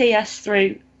see us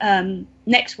through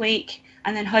next week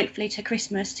and then hopefully to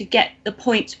Christmas to get the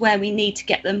points where we need to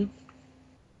get them.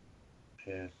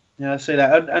 Yeah, I see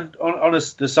that. And on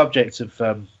the subject of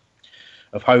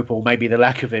hope, or maybe the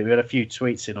lack of it, we had a few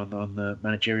tweets in on the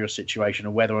managerial situation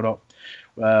and whether or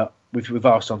not we've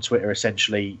asked on Twitter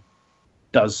essentially,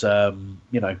 does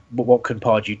what can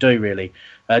Pardew do really?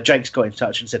 Jake's got in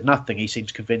touch and said nothing. He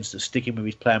seems convinced that sticking with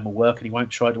his plan will work and he won't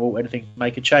try to alter anything to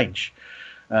make a change.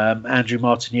 Andrew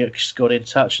Martiniuk's got in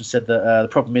touch and said that the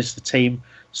problem is the team,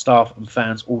 staff and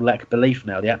fans all lack belief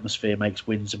now. The atmosphere makes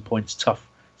wins and points tough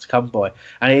to come by,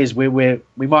 and it is we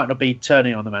might not be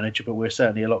turning on the manager, but we're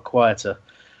certainly a lot quieter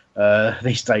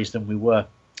these days than we were.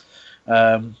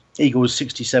 Eagles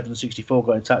 67-64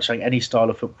 got in touch saying any style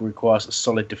of football requires a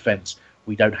solid defence.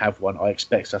 We don't have one. I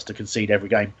expect us to concede every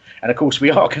game, and of course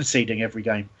we are conceding every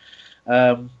game.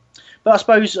 But I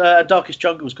suppose Darkest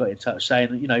Jungle's got in touch saying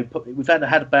that we've had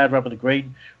a bad rub of the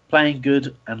green, playing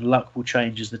good, and luck will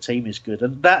change as the team is good,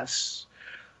 and that's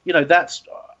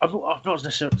I'm not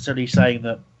necessarily saying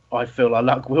that I feel our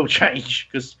luck will change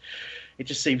because it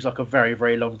just seems like a very,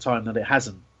 very long time that it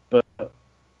hasn't. But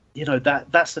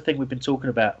that's the thing we've been talking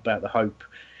about the hope,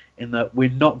 in that we're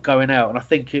not going out. And I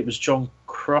think it was John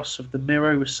Cross of the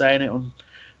Mirror who was saying it on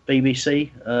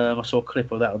BBC. I saw a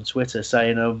clip of that on Twitter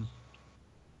saying,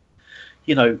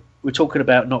 we're talking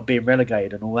about not being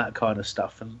relegated and all that kind of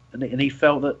stuff, and he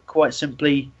felt that quite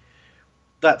simply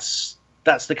that's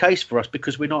the case for us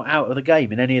because we're not out of the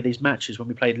game in any of these matches. When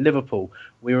we played Liverpool,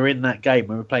 we were in that game.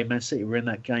 When we played Man City, we were in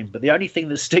that game. But the only thing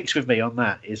that sticks with me on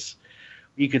that is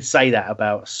you could say that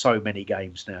about so many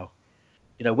games now.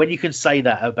 When you can say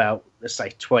that about, let's say,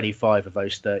 25 of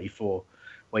those 34,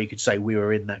 where you could say we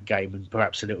were in that game and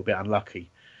perhaps a little bit unlucky,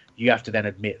 you have to then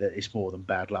admit that it's more than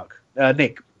bad luck.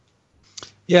 Nick?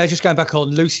 Yeah, just going back on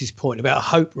Lucy's point about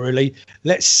hope, really,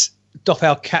 let's doff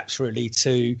our caps, really,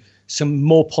 to some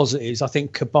more positives. I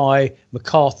think Cabaye,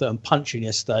 MacArthur and Punchin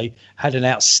yesterday had an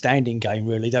outstanding game,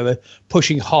 really. They were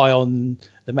pushing high on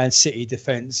the Man City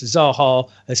defence. Zaha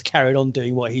has carried on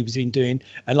doing what he's been doing.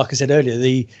 And like I said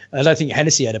earlier, I don't think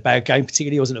Hennessy had a bad game,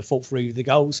 particularly. He wasn't at fault for either of the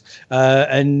goals.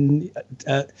 And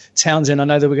Townsend, I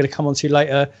know that we're going to come on to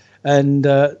later, and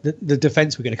the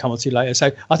defence we're going to come on to later.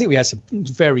 So I think we had some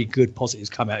very good positives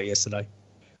come out yesterday.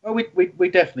 Well, we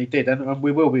definitely did, and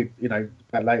we will be,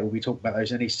 about later. We'll be talking about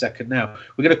those any second now.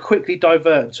 We're going to quickly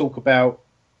divert and talk about.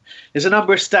 There's a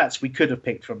number of stats we could have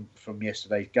picked from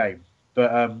yesterday's game,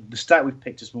 but the stat we've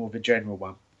picked is more of a general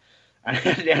one, and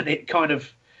it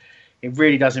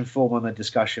really does inform on the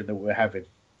discussion that we're having.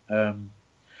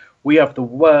 We have the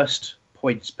worst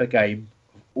points per game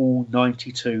of all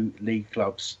 92 league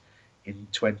clubs in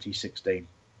 2016.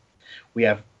 We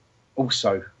have.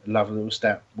 Also, love a little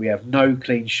stat. We have no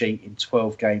clean sheet in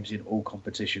 12 games in all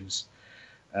competitions.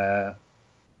 And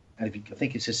I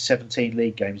think it says 17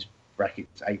 league games,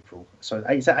 brackets April. So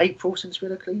is that April since we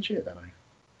had a clean sheet? I don't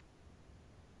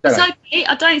know.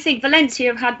 I don't think Valencia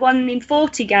have had one in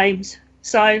 40 games.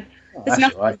 So there's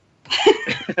nothing. Right.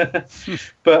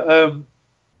 But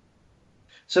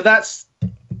so that's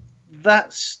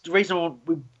the reason I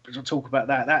want to talk about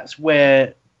that. That's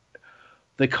where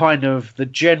the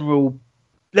general,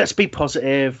 let's be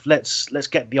positive, let's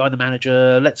get behind the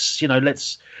manager, let's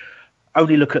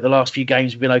only look at the last few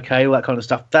games, we've been okay, all that kind of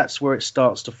stuff. That's where it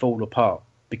starts to fall apart,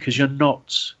 because you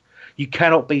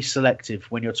cannot be selective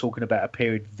when you're talking about a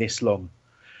period this long.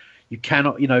 You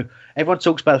cannot, everyone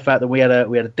talks about the fact that we had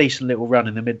a decent little run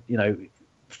in the mid,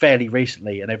 fairly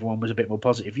recently, and everyone was a bit more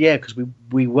positive. Yeah, because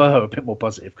we were a bit more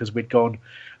positive because we'd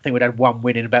had one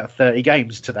win in about 30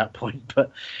 games to that point,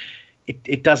 but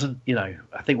it doesn't,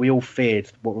 I think we all feared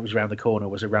what was around the corner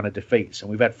was a run of defeats, and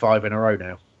we've had 5 in a row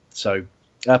now. So,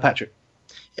 Patrick.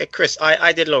 Yeah, Chris,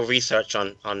 I did a little research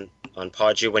on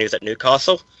Pardew when he was at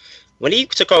Newcastle. When he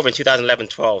took over in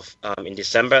 2011-12, in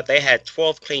December, they had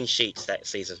 12 clean sheets that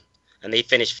season, and they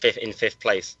finished fifth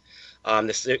place.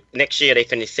 Next year, they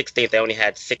finished 16th. They only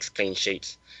had 6 clean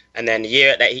sheets. And then the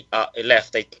year that he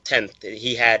left, 10th,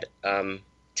 he had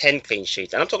 10 clean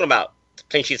sheets. And I'm talking about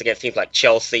clean sheets against teams like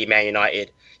Chelsea, Man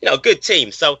United, good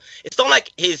teams. So it's not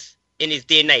like in his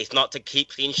DNA, it's not to keep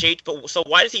clean sheets. But so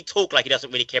why does he talk like he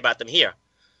doesn't really care about them here?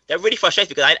 That really frustrates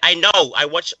me because I know I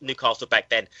watched Newcastle back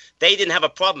then. They didn't have a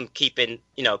problem keeping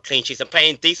clean sheets and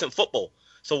playing decent football.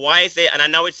 So why is it? And I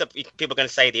know people are going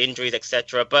to say the injuries,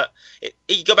 etc. But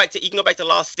you can go back to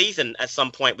last season. At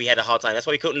some point, we had a hard time. That's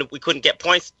why we couldn't get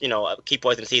points. Key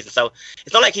points in the season. So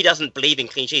it's not like he doesn't believe in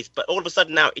clean sheets. But all of a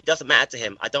sudden now, it doesn't matter to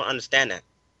him. I don't understand that.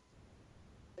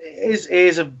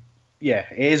 It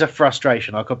is a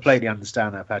frustration. I completely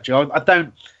understand that, Patrick. I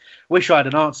don't wish I had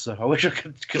an answer. I wish I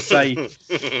could say,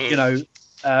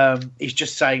 he's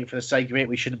just saying it for the sake of it.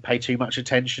 We shouldn't pay too much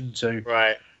attention to.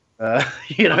 Right. I'm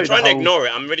trying to ignore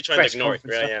it. I'm really trying to ignore it.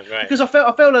 Yeah, right. Because I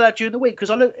felt like that during the week. Because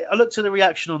I looked at the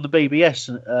reaction on the BBS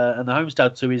and the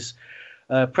Homestead to his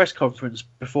press conference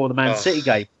before the Man City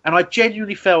game, and I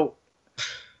genuinely felt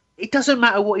it doesn't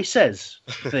matter what he says.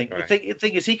 Right. The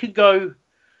thing is, he can go.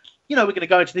 We're going to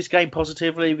go into this game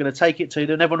positively. We're going to take it to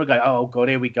them. And everyone will go, oh, God,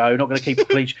 here we go. Not going to keep it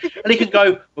clean. And he can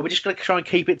go, well, we're just going to try and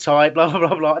keep it tight, blah, blah,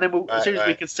 blah, blah. And then as soon as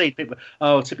we concede, people,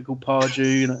 typical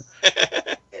Pardew.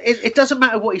 It doesn't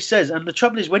matter what he says. And the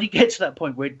trouble is, when you get to that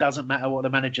point where it doesn't matter what the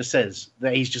manager says,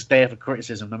 that he's just there for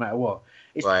criticism no matter what,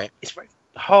 it's very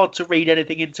hard to read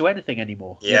anything into anything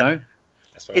anymore. Yeah.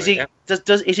 Is he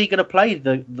going to play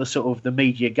the sort of the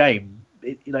media game?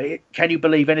 Can you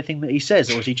believe anything that he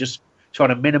says? Or is he just trying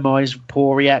to minimise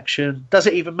poor reaction? Does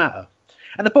it even matter?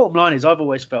 And the bottom line is, I've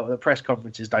always felt that press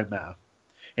conferences don't matter.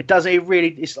 It doesn't. It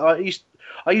really. I use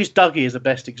Dougie as the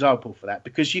best example for that,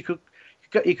 because you could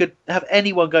have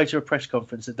anyone go to a press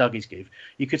conference that Dougie's give.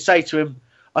 You could say to him,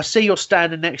 "I see you're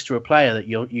standing next to a player that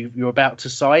you're about to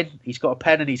sign. He's got a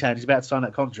pen in his hand. He's about to sign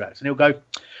that contract," and he'll go,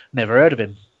 "Never heard of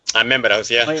him." I remember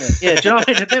those. Yeah. Oh, yeah. Do you know what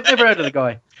I mean? I've never heard of the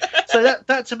guy. So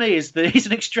that to me is he's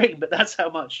an extreme, but that's how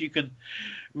much you can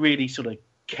really sort of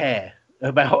care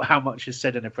about how much is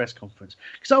said in a press conference,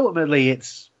 because ultimately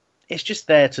it's just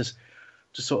there to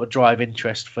sort of drive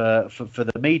interest for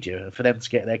the media, for them to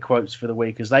get their quotes for the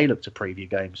week as they look to preview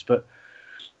games. But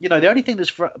the only thing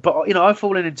I've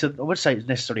fallen into, I wouldn't say it's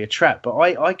necessarily a trap, but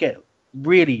I get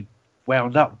really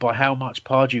wound up by how much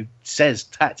Pardew says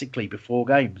tactically before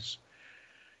games.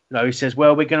 He says,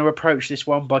 well, we're going to approach this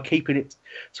one by keeping it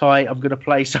tight. I'm going to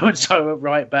play so-and-so at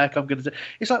right back. I'm going to...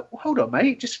 It's like, well, hold on,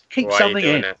 mate. Just keep something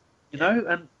in,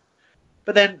 But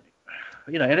then,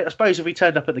 and I suppose if we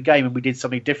turned up at the game and we did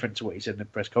something different to what he said in the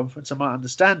press conference, I might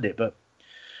understand it. But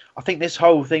I think this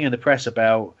whole thing in the press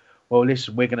about, well,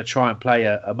 listen, we're going to try and play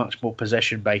a much more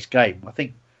possession-based game. I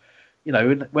think,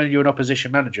 when you're an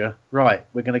opposition manager, right,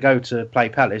 we're going to go to play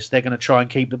Palace. They're going to try and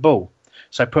keep the ball.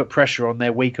 So put pressure on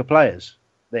their weaker players.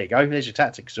 There you go. There's your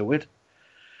tactics sorted.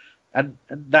 And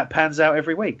that pans out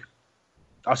every week.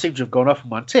 I seem to have gone off on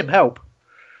one. Tim, help.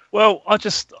 Well, it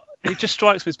just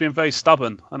strikes me as being very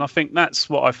stubborn. And I think that's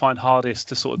what I find hardest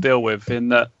to sort of deal with, in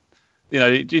that,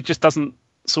 it just doesn't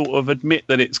sort of admit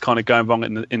that it's kind of going wrong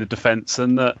in the defence,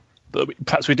 and that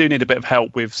perhaps we do need a bit of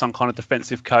help with some kind of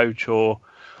defensive coach or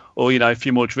a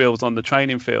few more drills on the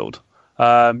training field.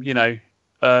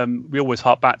 We always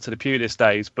hark back to the Pulis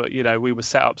days, but we were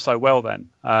set up so well then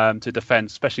to defend,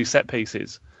 especially set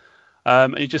pieces.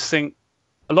 And you just think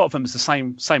a lot of them is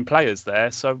the same players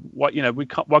there. So why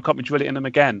can't we drill it in them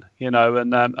again?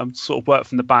 And sort of work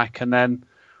from the back, and then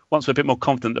once we're a bit more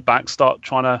confident at the back, start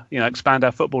trying to expand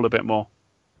our football a bit more.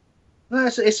 No,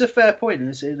 it's a fair point.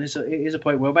 It is a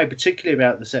point well made, particularly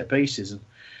about the set pieces. And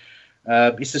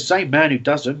it's the same man who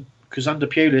does them. Because under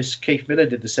Pulis, Keith Millen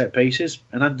did the set pieces,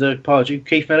 and under Pardew,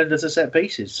 Keith Millen does the set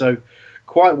pieces. So,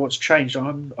 quite what's changed,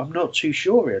 I'm not too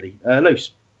sure really.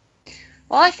 Luce.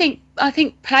 Well, I think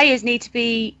players need to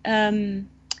be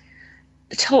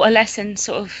taught a lesson.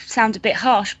 Sort of sounds a bit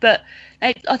harsh, but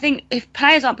I think if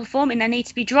players aren't performing, they need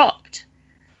to be dropped,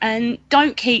 and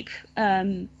don't keep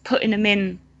putting them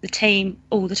in the team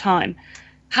all the time.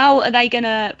 How are they going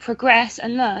to progress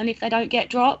and learn if they don't get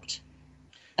dropped?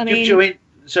 I mean.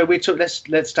 So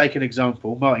let's take an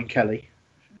example. Martin Kelly.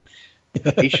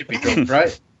 He should be dropped,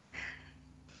 right?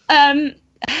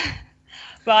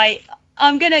 Right.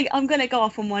 I'm gonna go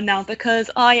off on one now, because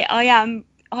I am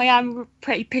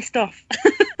pretty pissed off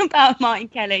about Martin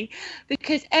Kelly,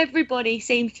 because everybody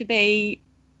seems to be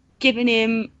giving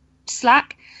him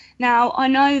slack. Now I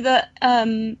know that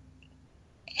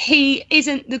he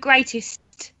isn't the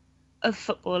greatest of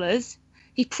footballers.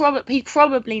 He's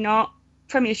probably not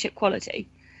Premiership quality.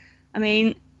 I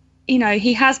mean, you know,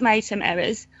 he has made some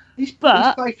errors. He's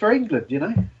played for England, you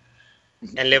know.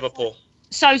 And Liverpool.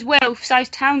 So's Wilf, so's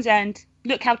Townsend.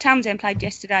 Look how Townsend played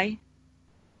yesterday.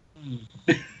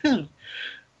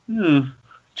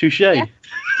 Touche. Yeah.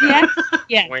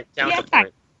 Went down to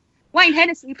point. Wayne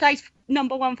Hennessy plays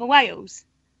number 1 for Wales.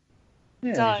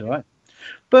 Yeah, So- he's all right.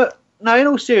 But no, in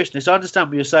all seriousness, I understand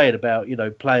what you're saying about, you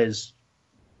know, players.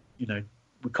 You know,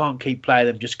 we can't keep playing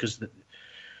them just because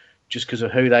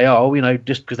of who they are. You know,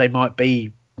 just because they might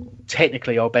be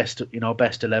technically our best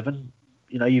 11.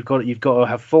 You know, you've got to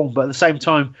have form, but at the same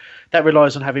time, that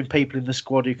relies on having people in the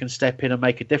squad who can step in and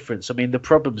make a difference. I mean, the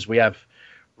problems we have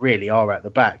really are at the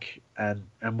back, and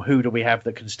who do we have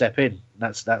that can step in?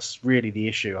 That's really the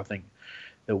issue, I think,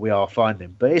 that we are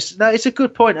finding. But it's a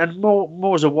good point, and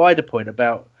more as a wider point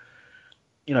about,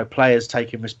 you know, players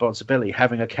taking responsibility,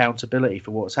 having accountability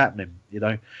for what's happening. You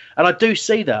know, and I do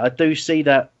see that. I do see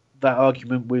that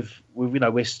argument with you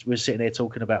know, we're sitting here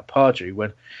talking about Pardew,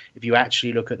 when if you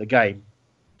actually look at the game,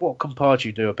 what can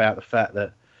Pardew do about the fact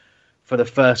that for the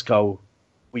first goal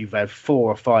we've had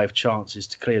 4 or 5 chances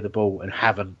to clear the ball and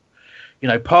haven't? You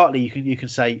know, partly you can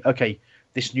say, okay,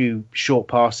 this new short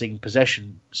passing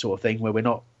possession sort of thing where we're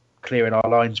not clearing our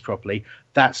lines properly,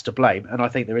 that's to blame, and I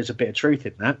think there is a bit of truth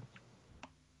in that.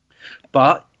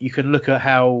 But you can look at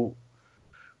how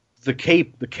the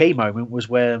key moment was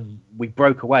when we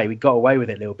broke away. We got away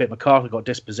with it a little bit. McCarthy got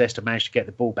dispossessed and managed to get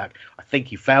the ball back. I think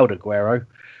he fouled Aguero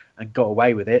and got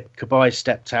away with it. Cabaye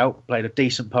stepped out, played a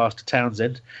decent pass to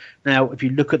Townsend. Now, if you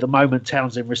look at the moment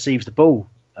Townsend receives the ball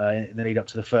in the lead up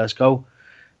to the first goal,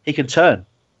 he can turn.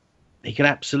 He can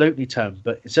absolutely turn.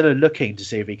 But instead of looking to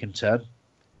see if he can turn,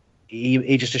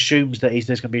 he just assumes that there's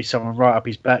going to be someone right up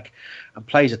his back and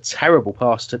plays a terrible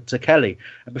pass to Kelly.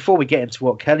 And before we get into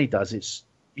what Kelly does, it's,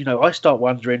 you know, I start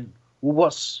wondering,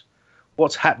 well,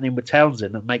 what's happening with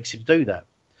Townsend that makes him do that?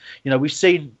 You know, we've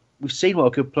seen what a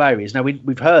good player he is. Now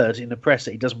we've heard in the press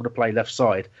that he doesn't want to play left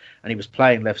side, and he was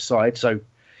playing left side. So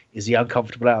is he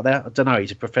uncomfortable out there? I don't know.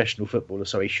 He's a professional footballer,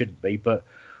 so he shouldn't be. But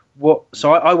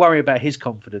So I worry about his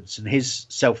confidence and his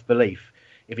self-belief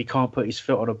if he can't put his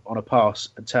foot on a pass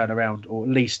and turn around, or at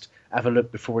least have a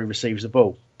look before he receives the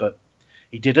ball. But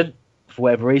he didn't, for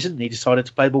whatever reason. He decided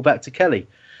to play the ball back to Kelly.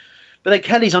 But then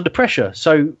Kelly's under pressure.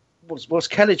 So what's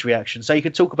Kelly's reaction? So you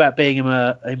could talk about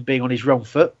him being on his wrong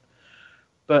foot,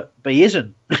 but he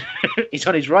isn't. He's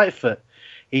on his right foot.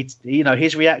 His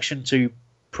reaction to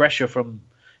pressure from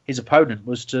his opponent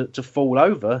was to fall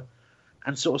over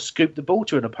and sort of scoop the ball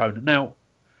to an opponent. Now,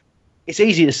 it's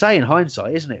easy to say in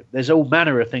hindsight, isn't it? There's all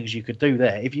manner of things you could do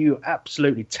there. If you're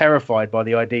absolutely terrified by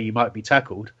the idea you might be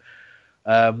tackled,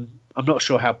 I'm not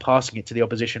sure how passing it to the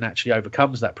opposition actually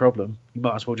overcomes that problem. You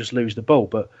might as well just lose the ball,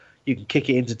 but you can kick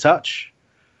it into touch.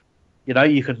 You know,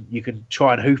 you can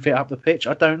try and hoof it up the pitch.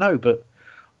 I don't know, but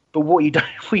what you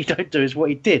don't do is what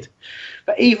he did.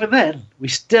 But even then, we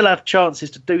still have chances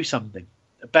to do something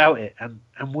about it,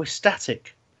 and we're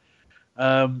static.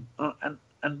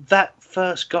 And that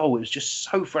first goal, it was just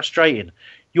so frustrating.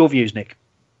 Your views, Nick?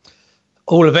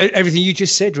 All of it, everything you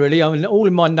just said, really. I mean, all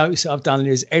in my notes that I've done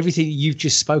is everything you've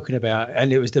just spoken about,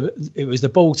 and it was the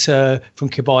ball from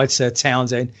Cabaye to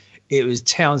Townsend. It was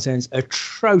Townsend's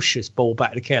atrocious ball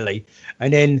back to Kelly,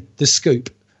 and then the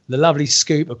scoop, the lovely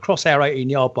scoop across our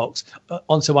 18-yard box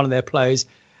onto one of their players.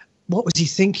 What was he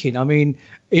thinking? I mean,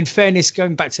 in fairness,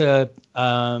 going back to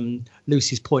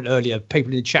Lucy's point earlier,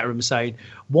 people in the chat room saying,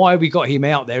 why have we got him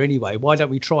out there anyway? Why don't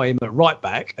we try him at right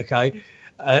back, okay,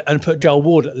 and put Joel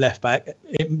Ward at left back?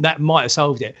 That might have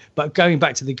solved it. But going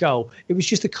back to the goal, it was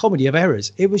just a comedy of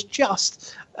errors. It was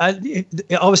just... I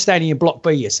was standing in Block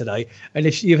B yesterday, and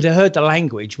if you had heard the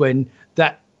language when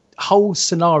that whole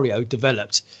scenario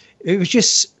developed, it was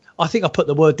just... I think I put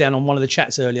the word down on one of the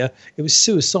chats earlier. It was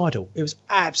suicidal. It was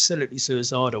absolutely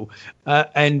suicidal.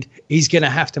 And he's going to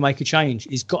have to make a change.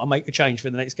 He's got to make a change for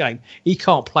the next game. He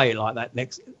can't play it like that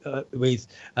with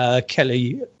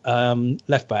Kelly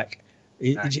left back.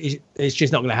 It's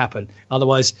just not going to happen.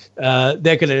 Otherwise,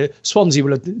 Swansea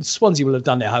will have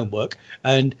done their homework,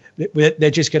 and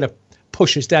they're just going to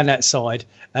push us down that side.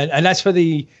 And that's for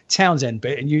the Townsend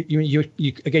bit. And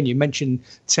you mentioned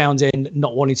Townsend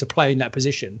not wanting to play in that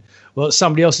position. Well,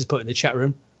 somebody else has put in the chat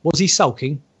room, was he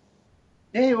sulking?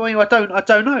 Yeah, well, I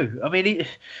don't know. I mean, he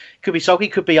could be sulking,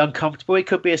 could be uncomfortable, it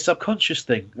could be a subconscious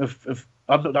thing of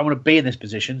I don't want to be in this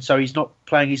position, so he's not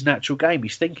playing his natural game.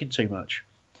 He's thinking too much.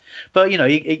 But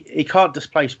he can't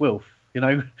displace Wilf. You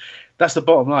know, that's the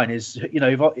bottom line. Is, you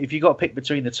know, if you got to pick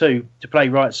between the two to play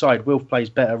right side, Wilf plays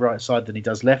better right side than he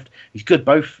does left. He's good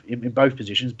both in both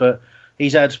positions, but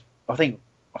he's had, I think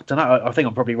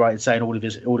I'm probably right in saying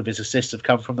all of his assists have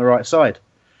come from the right side.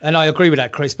 And I agree with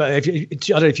that, Chris. But I don't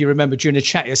know if you remember during the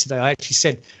chat yesterday, I actually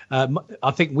said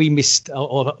I think we missed,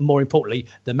 or more importantly,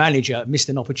 the manager missed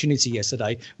an opportunity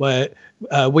yesterday where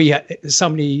we had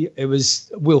somebody. It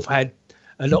was Wilf had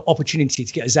an opportunity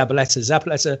to get a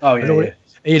Zabaleta.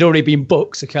 He had already been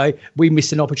booked. Okay, we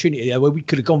missed an opportunity there where we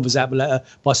could have gone for Zabaleta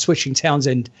by switching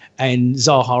Townsend and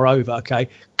Zaha over. Okay,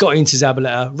 got into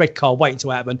Zabaleta, red card waiting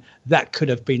to happen. That could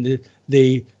have been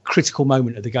the critical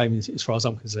moment of the game, as far as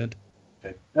I'm concerned.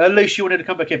 Luce, you wanted to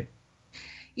come back in?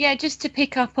 Yeah, just to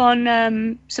pick up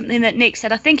on something that Nick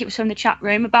said. I think it was from the chat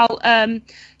room about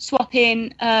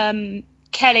swapping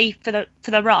Kelly for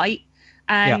the right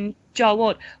and Joel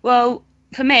Ward. Well,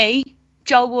 for me,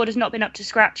 Joel Ward has not been up to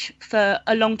scratch for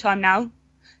a long time now,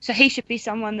 so he should be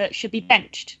someone that should be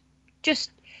benched just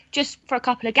for a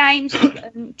couple of games,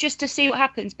 just to see what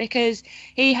happens, because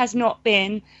he has not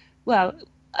been. Well,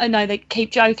 I know they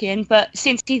keep joking, but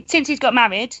since he's got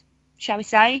married, shall we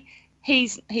say,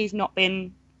 he's not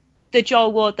been the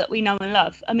Joel Ward that we know and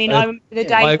love. I mean, I remember the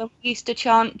day when we used to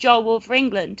chant Joel Ward for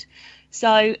England.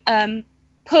 So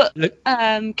put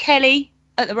Kelly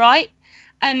at the right,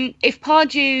 and if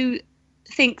Pardew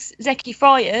thinks Zeki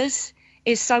Friars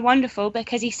is so wonderful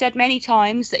because he said many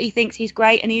times that he thinks he's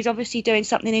great and he's obviously doing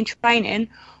something in training,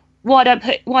 why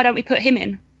don't we put him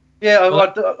in? Yeah,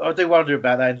 I do wonder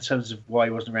about that in terms of why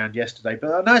he wasn't around yesterday.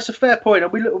 But I know it's a fair point.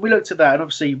 And we looked at that, and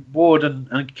obviously Ward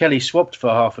and Kelly swapped for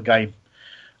half a game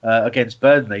against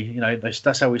Burnley. You know,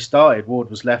 that's how we started.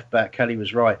 Ward was left back, Kelly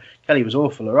was right. Kelly was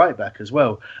awful at right back as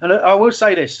well. And I will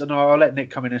say this, and I'll let Nick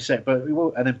come in a sec, but we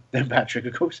will, and then Patrick,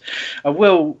 of course. I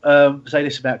will say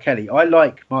this about Kelly. I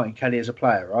like Martin Kelly as a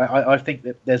player. Right? I think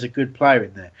that there's a good player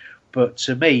in there. But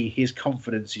to me, his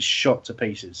confidence is shot to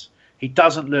pieces. He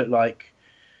doesn't look like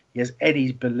he has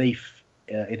any belief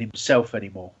in himself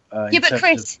anymore. Yeah, but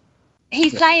Chris,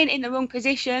 he's playing in the wrong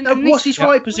position. No, what's his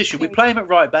right position? We play him at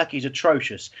right back, he's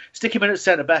atrocious. Stick him in at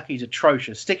centre back, he's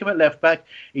atrocious. Stick him at left back,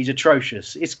 he's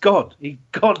atrocious. It's gone. He's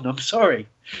gone. I'm sorry.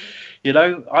 You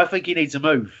know, I think he needs a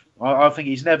move. I think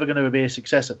he's never going to be a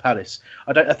success at Palace.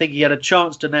 I think he had a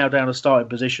chance to nail down a starting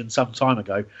position some time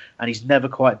ago, and he's never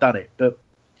quite done it. But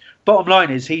bottom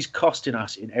line is, he's costing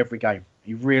us in every game.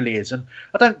 He really is, and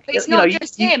I don't. But it's not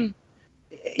just him.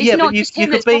 Yeah, but you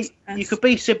could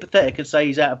be sympathetic and say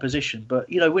he's out of position, but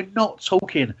you know we're not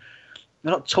talking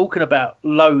about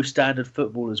low standard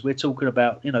footballers. We're talking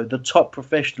about the top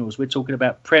professionals. We're talking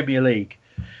about Premier League,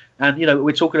 and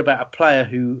we're talking about a player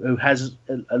who has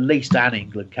at least an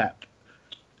England cap,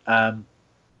 and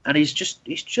he's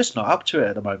just not up to it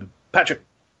at the moment. Patrick,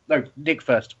 no, Nick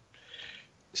first.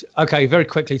 Okay, very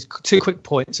quickly, 2 quick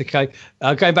points. Okay,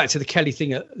 going back to the Kelly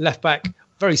thing at left back,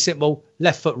 very simple: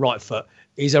 left foot, right foot.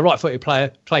 He's a right-footed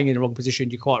player playing in the wrong position.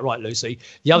 You're quite right, Lucy.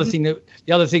 The other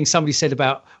thing somebody said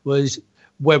about was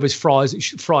where was Friars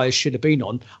should have been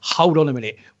on. Hold on a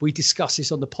minute. We discussed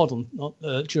this on the pod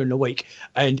during the week,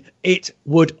 and it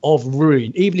would have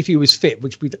ruined, even if he was fit,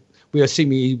 which we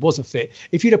assume he wasn't fit.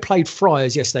 If you'd have played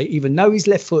Friars yesterday, even though he's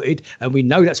left-footed, and we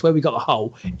know that's where we got the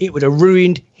hole, it would have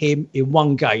ruined him in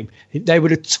one game. They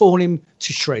would have torn him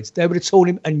to shreds. They would have torn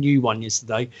him a new one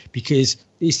yesterday because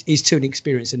he's too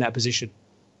inexperienced in that position.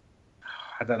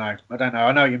 I don't know.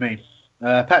 I know what you mean.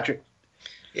 Patrick?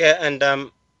 Yeah, and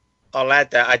I'll add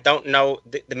that I don't know.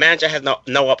 The manager has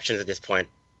no options at this point.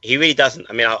 He really doesn't.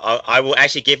 I mean, I will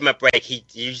actually give him a break.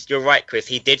 You're right, Chris.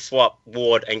 He did swap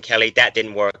Ward and Kelly. That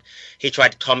didn't work. He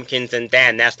tried Tompkins and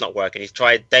Dan. That's not working. He's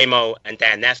tried Damo and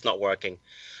Dan. That's not working.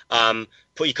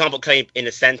 You can't put Kelly in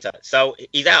the centre. So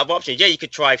he's out of options. Yeah, you could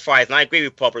try Friars, and I agree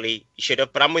with probably should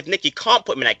have. But I'm with Nick. You can't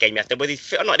put him in that game yesterday. Whether he's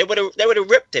fit or not, they would have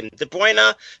ripped him. De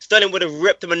Bruyne, Sterling would have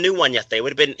ripped him a new one yesterday.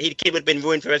 The kid would have been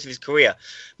ruined for the rest of his career.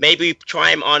 Maybe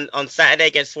try him on Saturday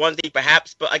against Swansea,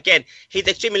 perhaps. But again, he's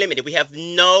extremely limited. We have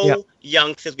no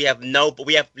youngsters. We have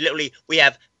Bakary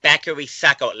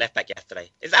Sakho at left back yesterday.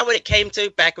 Is that what it came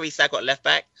to? Bakary Sakho at left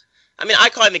back? I mean, I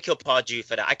can't even kill Pardew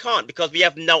for that. I can't, because we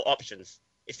have no options.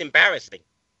 It's embarrassing.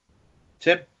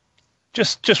 Tim?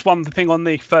 Just one thing on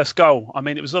the first goal. I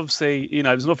mean, it was obviously, it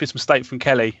was an obvious mistake from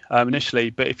Kelly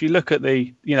initially. But if you look at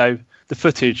the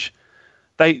footage,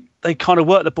 they kind of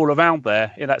worked the ball around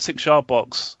there in that 6-yard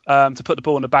box to put the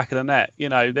ball in the back of the net.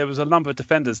 There was a number of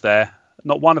defenders there.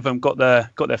 Not one of them got their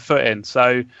foot in.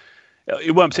 So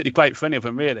it weren't particularly great for any of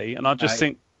them, really. And I just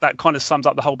think that kind of sums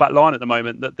up the whole back line at the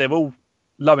moment, that they're all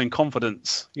low in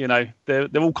confidence. They're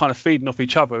all kind of feeding off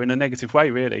each other in a negative way,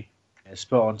 really.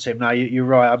 Spot on, Tim. No, you're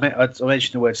right. I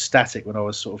mentioned the word static when I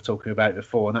was sort of talking about it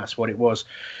before, and that's what it was.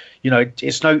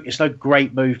 It's no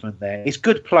great movement there. It's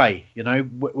good play.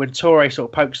 When Toure sort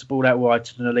of pokes the ball out wide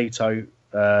to Nolito,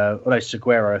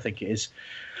 Seguero, I think it is,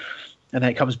 and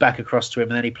then it comes back across to him,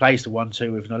 and then he plays the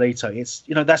 1-2 with Nolito. It's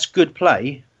that's good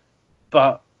play,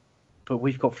 but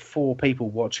we've got 4 people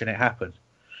watching it happen.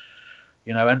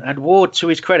 And Ward, to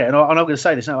his credit, and I'm going to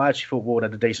say this now, I actually thought Ward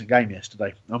had a decent game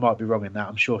yesterday. I might be wrong in that.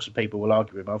 I'm sure some people will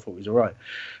argue with him. I thought he was all right.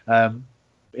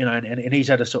 And he's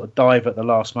had a sort of dive at the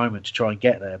last moment to try and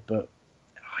get there, but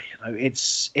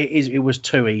it was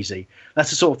too easy.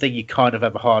 That's the sort of thing you kind of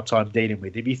have a hard time dealing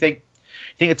with. If you think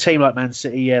a team like Man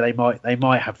City, yeah, they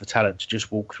might have the talent to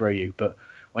just walk through you, but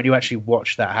when you actually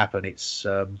watch that happen, it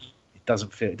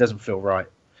doesn't feel right.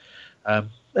 Anyway,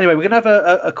 we're going to have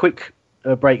a quick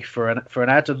break for an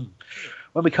ad, and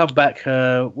when we come back,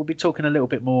 we'll be talking a little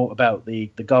bit more about the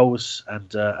goals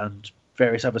and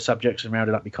various other subjects, and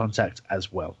rounding up your contact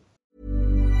as well.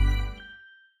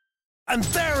 And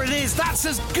there it is, that's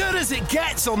as good as it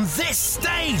gets on this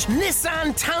stage.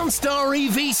 Nissan Townstar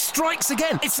EV strikes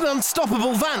again. It's an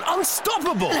unstoppable van,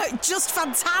 unstoppable. Just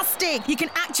fantastic. You can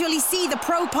actually see the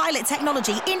ProPilot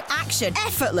technology in action.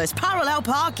 Effortless parallel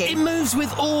parking. It moves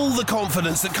with all the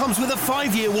confidence that comes with a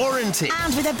 5-year warranty.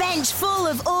 And with a bench full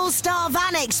of all-star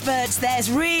van experts,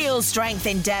 there's real strength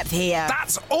in depth here.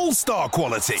 That's all-star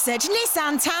quality. Search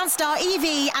Nissan Townstar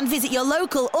EV and visit your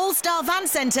local all-star van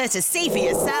centre to see for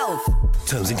yourself.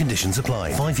 Terms and conditions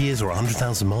apply. 5 years or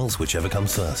 100,000 miles, whichever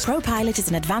comes first. ProPilot is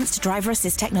an advanced driver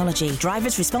assist technology.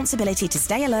 Driver's responsibility to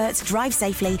stay alert, drive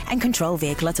safely, and control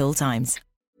vehicle at all times.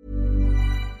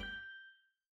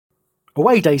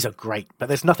 Away days are great, but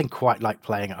there's nothing quite like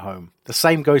playing at home. The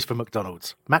same goes for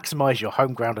McDonald's. Maximise your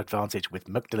home ground advantage with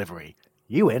McDelivery.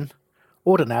 You in?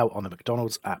 Order now on the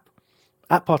McDonald's app.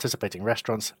 At participating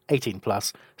restaurants, 18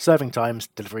 plus, serving times,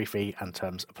 delivery fee and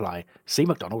terms apply. See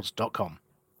mcdonalds.com.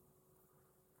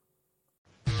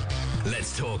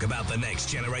 Let's talk about the next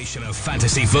generation of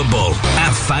fantasy football.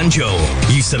 At FanDuel,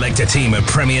 you select a team of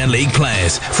Premier League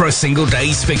players for a single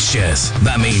day's fixtures.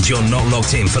 That means you're not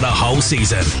locked in for the whole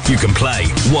season. You can play,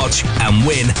 watch and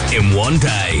win in one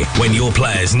day. When your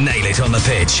players nail it on the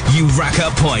pitch, you rack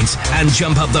up points and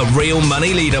jump up the real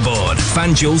money leaderboard.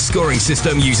 FanDuel's scoring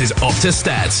system uses Opta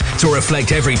stats to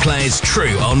reflect every player's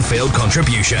true on-field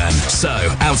contribution. So,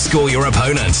 outscore your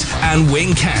opponents and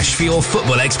win cash for your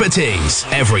football expertise.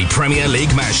 Every Premier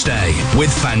League match day with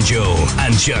FanDuel.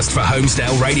 And just for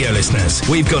Homestyle radio listeners,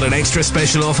 we've got an extra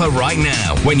special offer right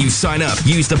now. When you sign up,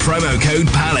 use the promo code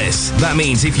PALACE. That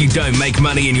means if you don't make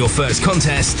money in your first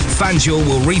contest, FanDuel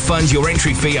will refund your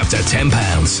entry fee up to £10.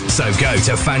 So go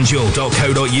to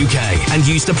fanduel.co.uk and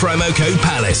use the promo code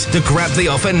PALACE to grab the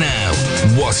offer now.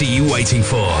 What are you waiting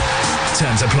for?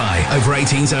 Terms apply. Over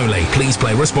 18s only. Please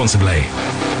play responsibly.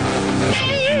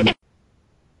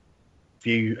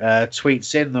 Few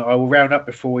tweets in that I will round up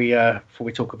before we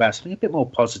talk about something a bit more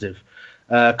positive.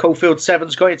 Caulfield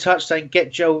 7's got in touch saying,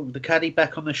 get Joe the caddy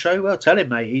back on the show. Well, tell him,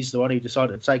 mate, he's the one who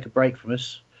decided to take a break from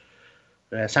us.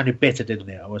 Sounded bitter, didn't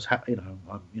it? I was happy,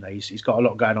 he's got a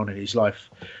lot going on in his life.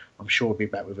 I'm sure he'll be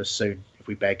back with us soon if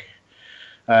we beg.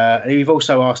 And we've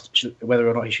also asked whether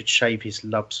or not he should shave his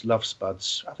love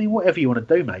spuds. I mean, whatever you want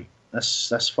to do, mate.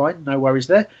 That's fine, no worries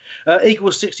there.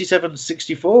 Equals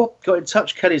 67-64 got in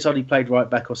touch. Kelly's only played right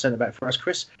back or centre back for us,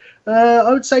 Chris. I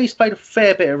would say he's played a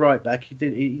fair bit of right back.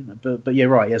 But you're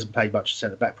right, he hasn't played much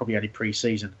centre back, probably only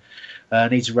pre-season.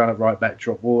 Needs to run at right back,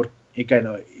 drop Ward.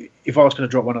 Again, if I was going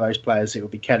to drop one of those players, it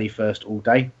would be Kelly first all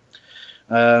day.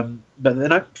 But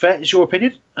no, fair. It's your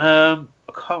opinion. I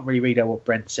can't really read out what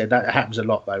Brent said. That happens a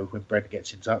lot though when Brent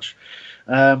gets in touch.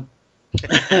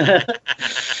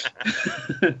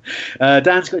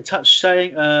 Dan's got in touch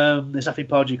saying there's nothing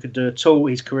Pardew can do at all.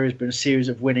 His career has been a series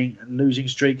of winning and losing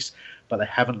streaks, but they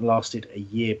haven't lasted a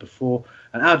year before.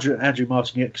 And Andrew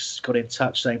Martin got in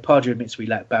touch saying Pardew admits we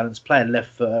lack balance. Playing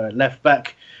left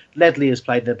back. Ledley has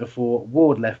played there before.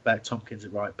 Ward left back. Tompkins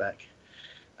at right back.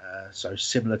 So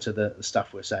similar to the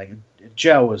stuff we're saying. And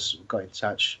Gel has got in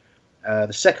touch.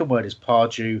 The second word is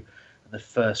Pardew, and the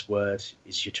first word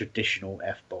is your traditional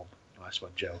F-bomb. Nice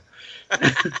one, Joe.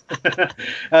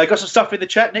 Got some stuff in the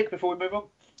chat, Nick, before we move on?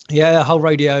 Yeah,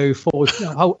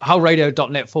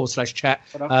 wholeradio.net/chat.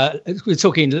 We're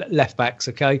talking left backs,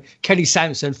 okay? Kelly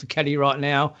Sampson for Kelly right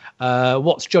now.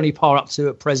 What's Johnny Parr up to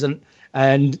at present?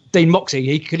 And Dean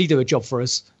Moxey, could he do a job for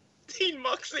us? Dean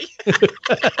Moxey.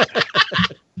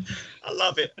 I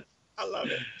love it. I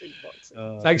love it. Big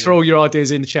boxing. Thanks for all your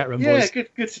ideas in the chat room, boys. Yeah,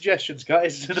 good suggestions,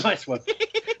 guys. It's a nice one.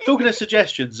 Talking of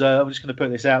suggestions, I'm just going to put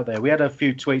this out there. We had a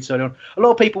few tweets earlier on. A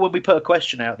lot of people, when we put a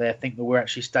question out there, think that we're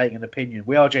actually stating an opinion.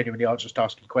 We are genuinely just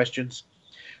asking questions.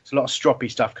 There's a lot of stroppy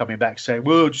stuff coming back saying,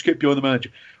 well, just keep you on the manager.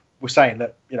 We're saying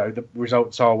that, the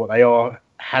results are what they are.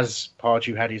 Has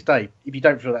Pardew had his day? If you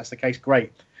don't feel that's the case,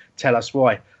 great. Tell us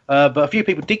why. But a few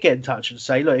people did get in touch and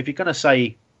say, look, if you're going to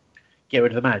say get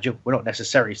rid of the manager, we're not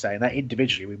necessarily saying that.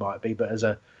 Individually we might be, but as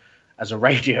a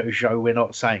radio show, we're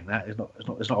not saying that.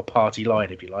 It's not a party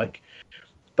line, if you like.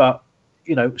 But,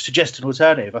 suggest an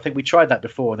alternative. I think we tried that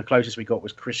before, and the closest we got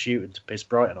was Chris Hughton to piss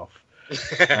Brighton off. Do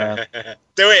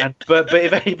it. But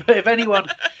if anyone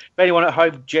at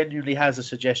home genuinely has a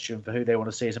suggestion for who they want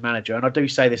to see as a manager, and I do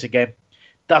say this again,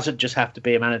 doesn't just have to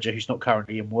be a manager who's not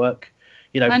currently in work.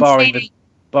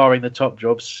 Barring the top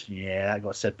jobs. Yeah, that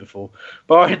got said before.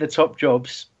 Barring the top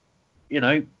jobs,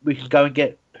 we can go and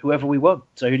get whoever we want.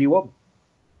 So who do you want?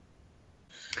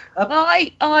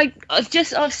 I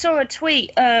saw a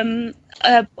tweet, and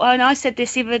I said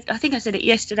this I think I said it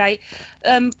yesterday.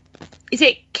 Is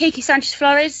it Kiki Sanchez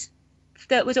Flores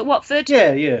that was at Watford?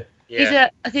 Yeah. He's I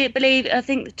think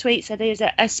the tweet said he's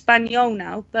at Espanyol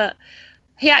now, but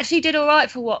he actually did all right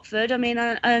for Watford. I mean,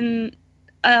 and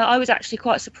I was actually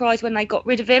quite surprised when they got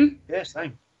rid of him. Yeah,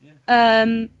 same.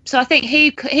 Yeah. So I think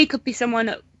he could be someone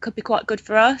that could be quite good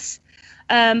for us.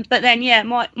 But then, yeah,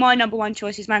 my number one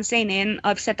choice is Mancini, and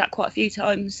I've said that quite a few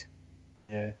times.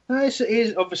 Yeah, no, it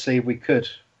is obviously if we could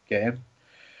get him,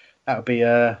 that would be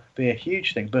a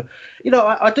huge thing. But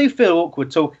I do feel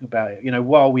awkward talking about it.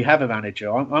 While we have a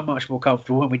manager, I'm much more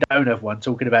comfortable when we don't have one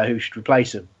talking about who should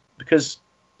replace him because,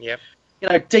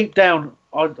 deep down,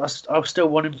 I still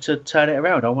want him to turn it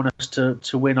around. I want us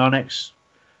to win our next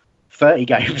 30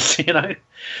 games.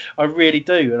 I really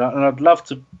do, and I'd love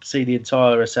to see the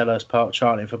entire Selhurst Park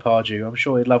chanting for Pardew. I'm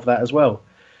sure he'd love that as well.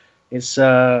 It's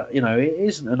it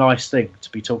isn't a nice thing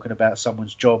to be talking about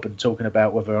someone's job and talking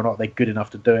about whether or not they're good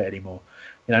enough to do it anymore.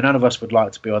 None of us would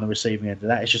like to be on the receiving end of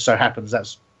that. It just so happens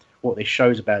that's what this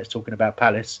show's about. It's talking about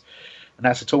Palace, and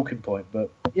that's a talking point. But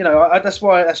that's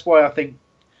why I think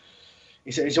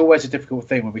it's always a difficult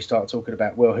thing when we start talking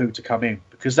about who to come in,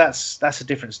 because that's a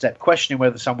different step. Questioning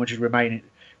whether someone should remain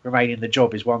in the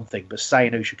job is one thing, but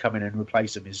saying who should come in and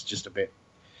replace them is just a bit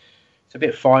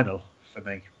final for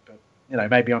me. But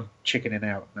maybe I'm chickening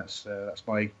out. That's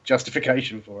my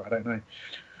justification for it. I don't know.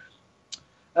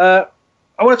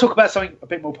 I want to talk about something a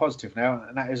bit more positive now,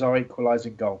 and that is our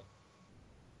equalising goal.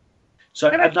 So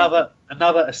another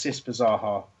assist for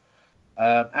Zaha.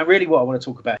 And really what I want to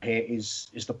talk about here is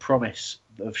the promise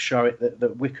of showing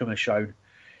that Wickham has shown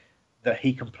that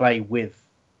he can play with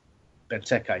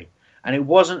Benteke. And it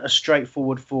wasn't a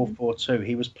straightforward 4-4-2.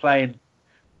 He was playing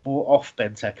more off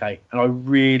Benteke, and I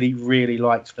really, really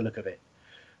liked the look of it.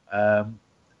 I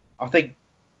think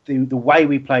the way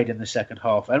we played in the second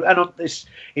half, and on this,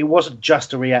 it wasn't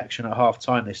just a reaction at half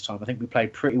time this time. I think we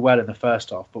played pretty well in the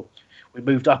first half, but we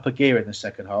moved up a gear in the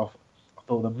second half. I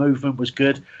thought the movement was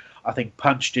good. I think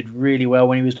Punch did really well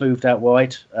when he was moved out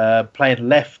wide. Playing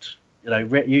left,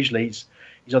 usually he's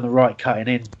on the right cutting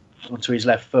in onto his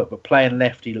left foot, but playing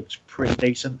left he looks pretty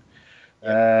decent.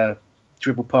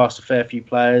 Dribbled past a fair few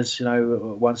players, at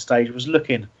one stage was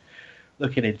looking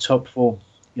in top form.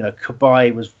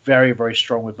 Cabaye was very, very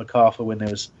strong with MacArthur when there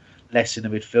was less in the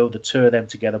midfield. The two of them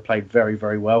together played very,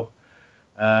 very well.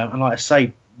 And like I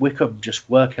say, Wickham just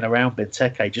working around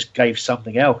Benteke just gave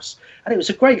something else. And it was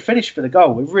a great finish for the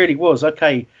goal. It really was.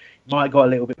 Okay, he might have got a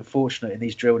little bit fortunate and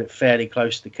he's drilled it fairly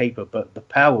close to the keeper, but the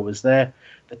power was there.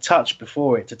 The touch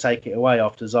before it to take it away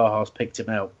after Zaha's picked him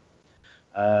out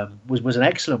was an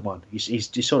excellent one. He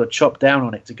sort of chopped down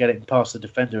on it to get it past the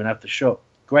defender and have the shot.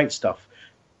 Great stuff.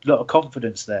 A lot of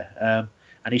confidence there.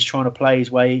 And he's trying to play his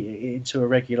way into a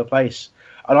regular place.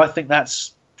 And I think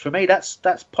that's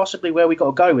possibly where we got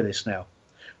to go with this now.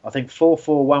 I think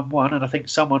 4-4-1-1, and I think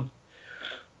someone,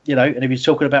 and if you're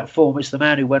talking about form, it's the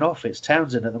man who went off. It's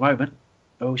Townsend at the moment,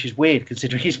 which is weird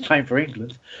considering he's playing for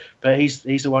England, but he's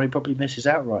the one who probably misses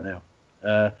out right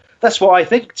now. That's what I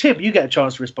think. Tim, you get a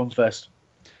chance to respond first.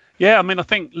 Yeah, I mean, I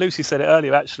think Lucy said it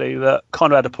earlier, actually, that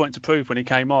Conor had a point to prove when he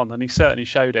came on, and he certainly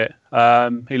showed it.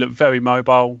 He looked very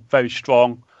mobile, very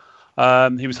strong.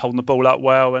 He was holding the ball up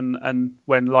well, and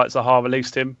when Zaha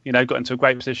released him, got into a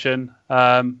great position.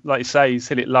 Like you say, he's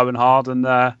hit it low and hard, and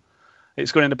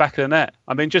it's gone in the back of the net.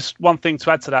 I mean, just one thing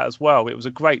to add to that as well, it was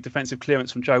a great defensive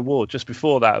clearance from Joe Ward just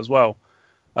before that as well.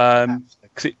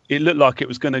 Because it looked like it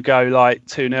was going to go like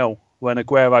 2-0 when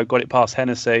Aguero got it past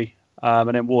Hennessy,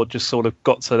 and then Ward just sort of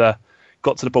got to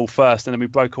got to the ball first, and then we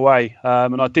broke away.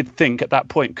 And I did think at that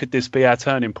point, could this be our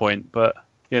turning point? But,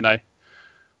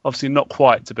 obviously not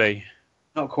quite to be.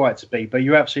 Not quite to be, but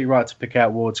you're absolutely right to pick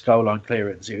out Ward's goal line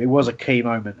clearance. It was a key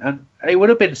moment. And it would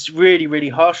have been really, really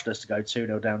harsh for us to go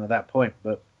 2-0 down at that point.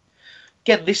 But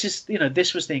again, this is,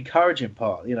 this was the encouraging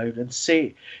part, and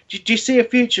see. Do you see a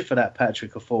future for that,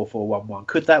 Patrick, a 4-4-1-1?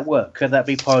 Could that work? Could that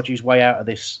be Pardew's way out of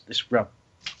this run?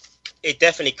 It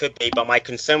definitely could be, but my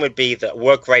concern would be the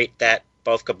work rate that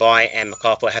both Cabaye and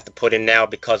MacArthur have to put in now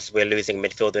because we're losing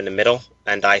midfield in the middle.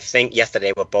 And I think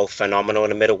yesterday were both phenomenal in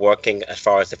the middle, working as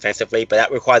far as defensively, but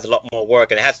that requires a lot more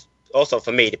work. And it has also,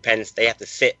 for me, depends, they have to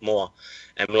sit more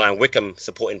and rely on Wickham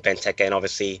supporting Benteke and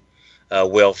obviously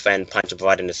Wilf and Punch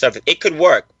providing the service. It could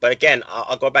work, but again,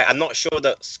 I'll go back. I'm not sure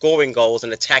that scoring goals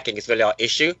and attacking is really our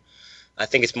issue. I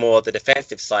think it's more the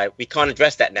defensive side. We can't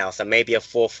address that now, so maybe a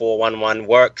 4-4-1-1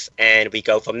 works, and we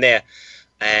go from there.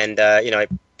 And it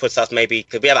puts us maybe,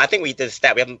 because I think we did a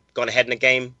stat. We haven't gone ahead in a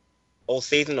game all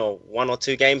season, or 1 or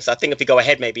 2 games. So I think if we go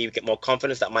ahead, maybe we get more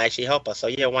confidence. That might actually help us. So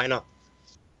yeah, why not?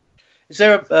 Is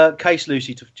there a case,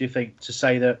 Lucy, do you think, to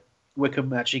say that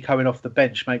Wickham actually coming off the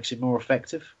bench makes it more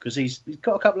effective? Because he's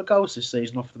got a couple of goals this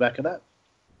season off the back of that.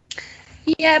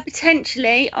 Yeah,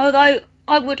 potentially. Although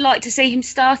I would like to see him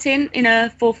starting in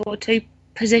a 4-4-2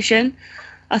 position.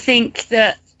 I think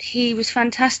that he was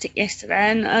fantastic yesterday,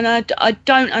 and I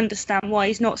don't understand why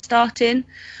he's not starting.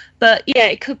 But yeah,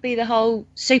 it could be the whole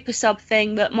super sub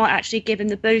thing that might actually give him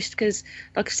the boost because,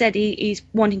 like I said, he's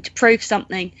wanting to prove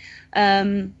something.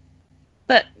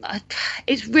 But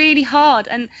it's really hard,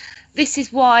 and this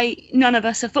is why none of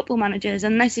us are football managers,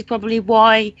 and this is probably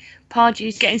why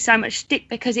Pardew's getting so much stick,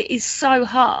 because it is so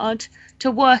hard to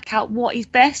work out what is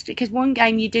best, because one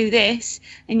game you do this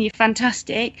and you're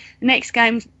fantastic, the next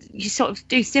game you sort of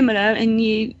do similar and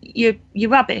you're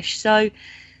rubbish. So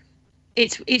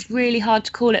it's really hard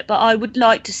to call it, but I would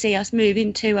like to see us move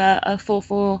into a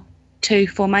 4-4-2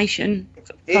 formation.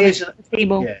 It is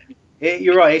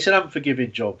you're right, it's an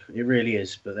unforgiving job, it really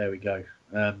is, but there we go.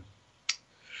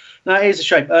 No, it is a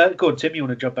shame. Go on, Tim, you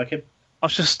want to jump back in? I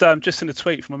was just in a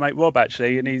tweet from my mate Rob,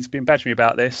 actually, and he's been badgering me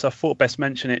about this. So I thought best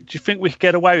mention it. Do you think we could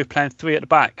get away with playing 3 at the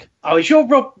back? Oh, is your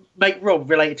mate Rob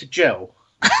related to Gel?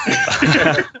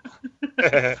 I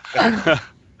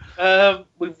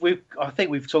think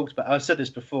we've talked about. I said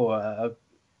this before. A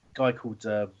guy called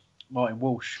Martin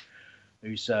Walsh,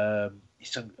 who's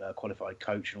he's a qualified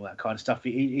coach and all that kind of stuff.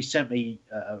 He sent me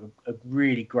a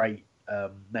really great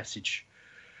message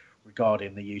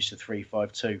regarding the use of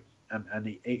 3-5-2,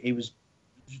 and he was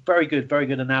very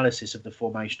good analysis of the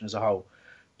formation as a whole.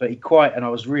 But and I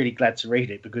was really glad to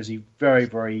read it because he very,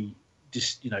 very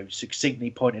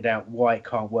succinctly pointed out why it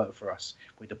can't work for us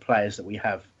with the players that we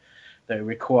have. That it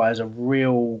requires a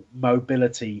real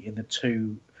mobility in the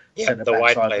two centre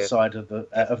backs either side of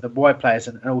the wide players,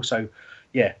 and also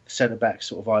centre backs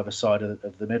sort of either side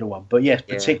of the middle one. But yes,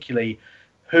 particularly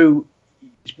if you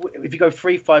go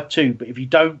 3-5-2, but if you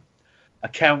don't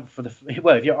account for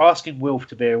if you're asking Wilf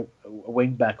to be a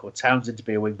wing back, or Townsend to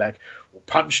be a wing back, or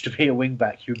Punch to be a wing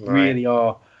back, you're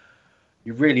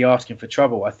really asking for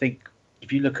trouble. I think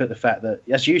if you look at the fact that,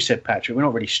 as you said, Patrick, we're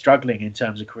not really struggling in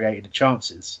terms of creating the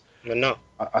chances. We're not.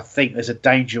 I think there's a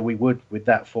danger we would with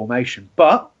that formation.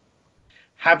 But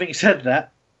having said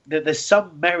that, there's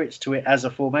some merits to it as a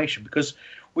formation, because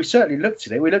we certainly looked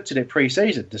at it. We looked at it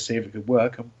pre-season to see if it could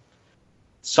work, and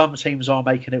some teams are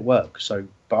making it work. So,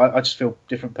 but I just feel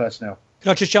different personnel.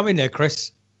 Can I just jump in there,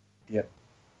 Chris? Yeah.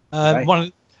 I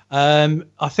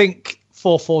think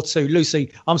 4-4-2.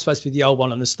 Lucy, I'm supposed to be the old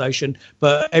one on the station,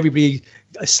 but everybody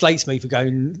slates me for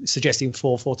suggesting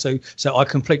 4-4-2. So I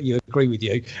completely agree with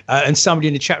you. And somebody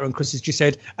in the chat room, Chris, has just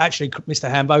said, actually, Mr.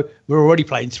 Hambo, we're already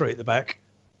playing 3 at the back.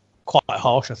 Quite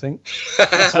harsh, I think.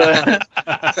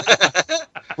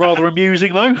 Rather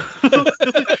amusing, though.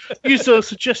 He's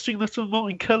suggesting that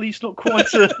Martin Kelly's not quite.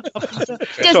 Sorry,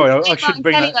 I shouldn't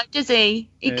bring that. Does he?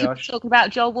 He could be talking about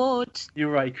Joel Ward.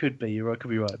 You're right. He could be. You're right. Could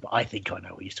be right. But I think I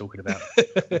know what he's talking about.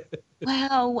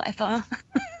 Well, whatever.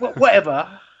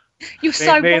 Whatever. You're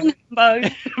so wrong, Bo.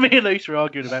 Me and Lucy were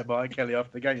arguing about Martin Kelly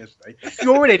after the game yesterday.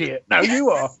 You're an idiot. No,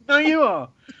 you are. No, you are.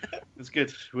 It's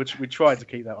good. We tried to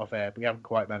keep that off air, but we haven't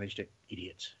quite managed it.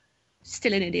 Idiot.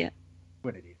 Still an idiot. We're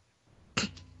an idiot.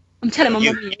 I'm telling my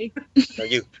mum you. No,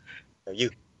 you. No, you.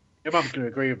 Your mum's going to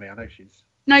agree with me. I know she's.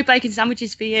 No bacon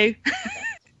sandwiches for you.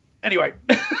 Anyway,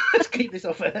 let's keep this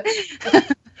off air.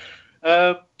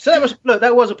 So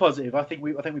that was a positive. I think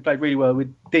we played really well. We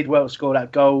did well to score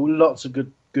that goal. Lots of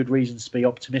good reasons to be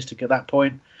optimistic at that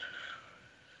point.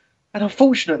 And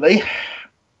unfortunately,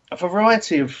 a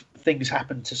variety of things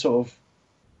happened to sort of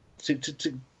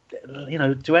to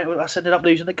us ended up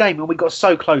losing the game, and we got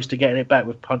so close to getting it back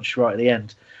with punch right at the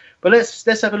end. But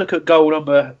let's have a look at goal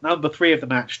number 3 of the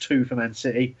match, 2 for Man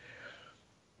City.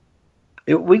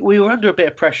 We were under a bit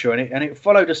of pressure, and it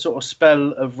followed a sort of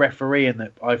spell of refereeing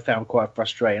that I found quite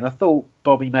frustrating. I thought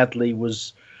Bobby Madley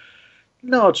was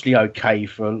largely okay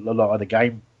for a lot of the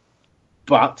game,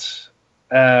 but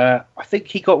I think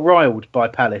he got riled by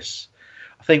Palace.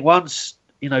 I think once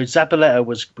Zabaleta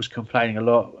was complaining a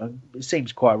lot, and it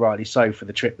seems quite rightly so for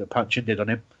the trip that Punchin did on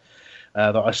him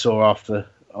that I saw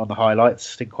on the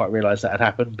highlights. Didn't quite realise that had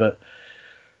happened, but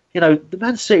the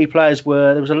Man City players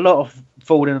there was a lot of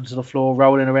falling onto the floor,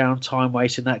 rolling around, time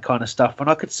wasting, that kind of stuff, and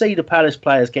I could see the Palace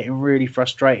players getting really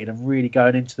frustrated and really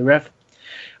going into the ref.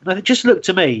 And it just looked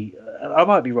to me, I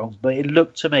might be wrong, but it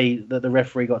looked to me that the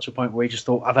referee got to a point where he just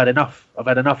thought, I've had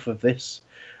enough of this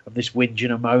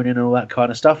whinging and moaning and all that kind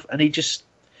of stuff, and he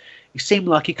seemed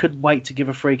like he couldn't wait to give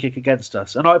a free kick against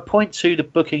us. And I point to the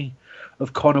booking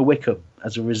of Connor Wickham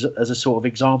as a sort of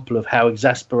example of how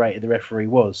exasperated the referee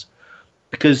was,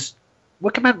 because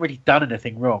Wickham hadn't really done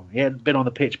anything wrong. He hadn't been on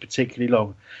the pitch particularly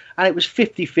long, and it was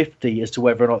 50-50 as to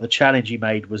whether or not the challenge he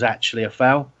made was actually a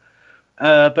foul.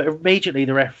 But immediately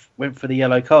the ref went for the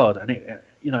yellow card,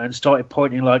 and started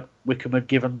pointing like Wickham had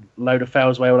given a load of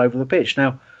fouls away all over the pitch.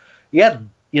 Now, he hadn't.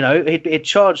 He'd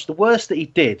charged. The worst that he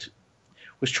did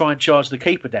was try and charge the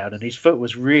keeper down, and his foot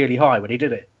was really high when he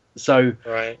did it. So,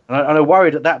 right. And I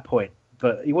worried at that point,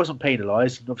 but he wasn't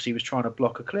penalised, and obviously he was trying to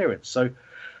block a clearance. So,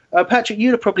 Patrick,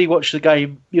 you'd have probably watched the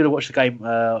game. You'd have watched the game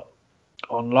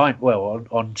online,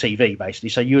 on TV, basically.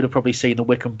 So you would have probably seen the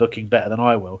Wickham booking better than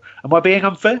I will. Am I being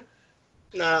unfair?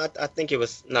 No, I think it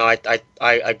was. No, I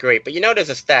agree. But there's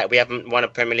a stat. We haven't won a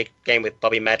Premier League game with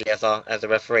Bobby Madley as a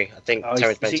referee. I think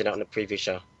Terence mentioned it on the previous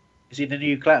show. Is he the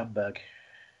new Clattenburg?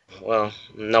 Well,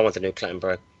 no one's a new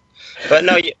Clattenburg. But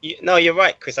no, you're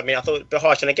right, Chris. I mean, I thought it was a bit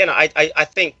harsh. And again, I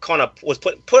think Connor was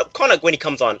Connor, when he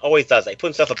comes on, always does that. He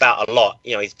puts himself about a lot.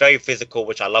 He's very physical,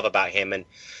 which I love about him. And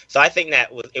so I think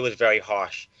that it was very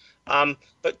harsh.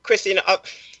 But Chris, are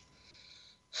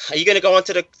you going to go on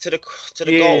to the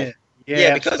goal?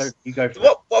 Yeah, because you go for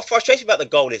what frustrates me about the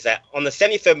goal is that on the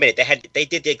 73rd minute they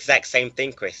did the exact same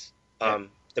thing, Chris.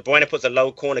 De Bruyne puts a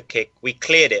low corner kick. We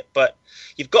cleared it, but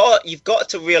you've got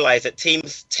to realize that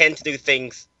teams tend to do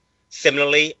things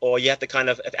similarly, or you have to kind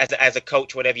of, as a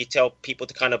coach, whatever, you tell people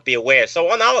to kind of be aware.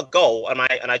 So on our goal, and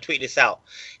I tweet this out,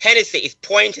 Hennessy is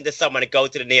pointing to someone to go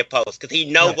to the near post because he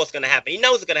knows what's going to happen. He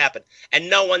knows it's going to happen, and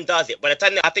no one does it. By the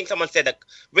time, I think someone said that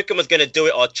Wickham was going to do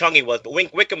it, or Chungy was, but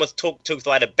Wickham was too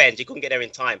far the bench. He couldn't get there in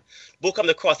time. Ball comes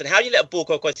across, and how do you let a ball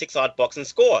go across 6-yard box and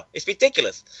score? It's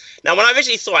ridiculous. Now, when I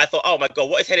originally saw it, I thought, oh my God,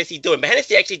 what is Hennessy doing? But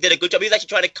Hennessy actually did a good job. He was actually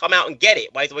trying to come out and get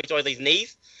it while he's on his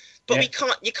knees. But you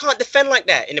can't defend like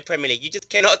that in the Premier League. You just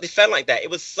cannot defend like that. It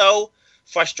was so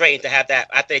frustrating to have that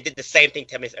after they did the same thing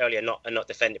 10 minutes earlier and not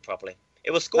defend it properly.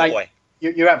 It was schoolboy.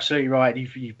 You're absolutely right.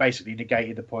 You basically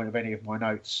negated the point of any of my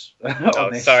notes.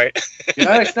 Oh, sorry.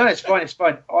 It's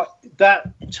fine.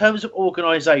 That in terms of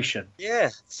organisation,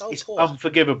 it's poor.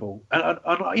 Unforgivable.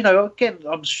 And again,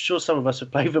 I'm sure some of us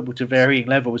have played football to varying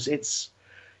levels. It's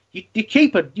you do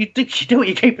what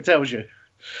your keeper tells you.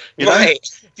 Right.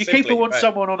 If your keeper wants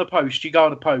someone on a post, you go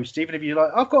on a post. Even if you're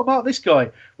like, I've got to mark this guy.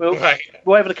 Well,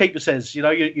 whatever the keeper says, you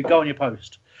go on your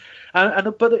post.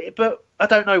 But I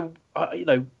don't know.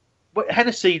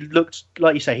 Hennessy looked,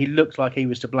 like you say, he looked like he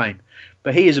was to blame,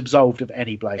 but he is absolved of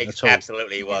any blame at all.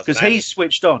 Absolutely, he was, because he's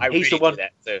switched on. He's the one.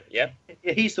 That too. Yeah.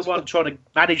 He's the one trying to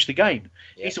manage the game.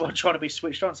 Yeah. He's the one trying to be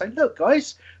switched on, saying, "Look,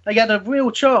 guys, they had a real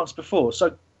chance before,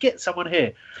 so get someone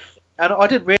here." And I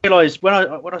didn't realise when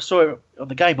I saw it on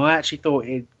the game, I actually thought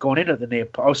he'd gone in at the near.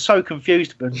 I was so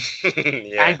confused and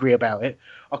angry about it.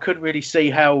 I couldn't really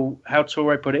see how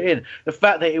Toure put it in. The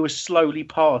fact that it was slowly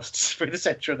passed through the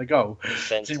centre of the goal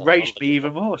has enraged me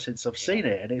even more since I've seen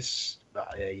it. And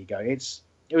there you go. It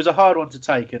was a hard one to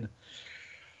take, and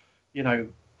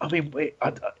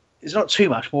there's not too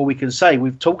much more we can say.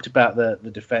 We've talked about the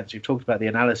defence. We've talked about the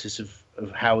analysis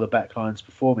of how the back line's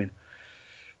performing.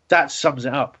 That sums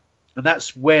it up. And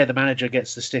that's where the manager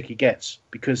gets the stick he gets,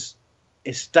 because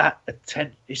it's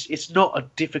not a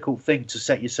difficult thing to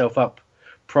set yourself up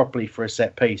properly for a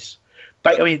set piece.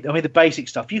 But I mean the basic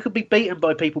stuff. You could be beaten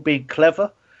by people being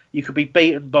clever. You could be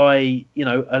beaten by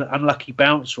an unlucky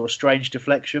bounce or a strange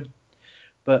deflection.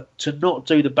 But to not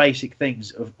do the basic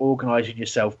things of organising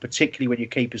yourself, particularly when your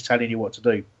keeper's telling you what to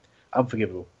do,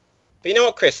 unforgivable. But you know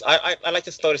what, Chris? I like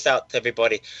to throw this out to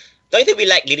everybody. don't think we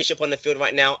lack leadership on the field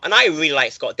right now. And I really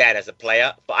like Scott Dan as a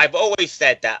player, but I've always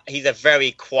said that he's a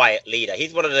very quiet leader.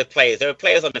 He's one of the players. There are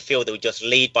players on the field that would just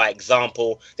lead by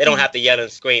example. They don't have to yell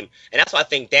and scream. And that's what I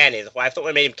think Dan is. Why I thought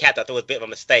we made him captain, I thought it was a bit of a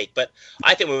mistake. But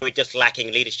I think we were just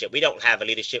lacking leadership. We don't have a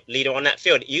leadership leader on that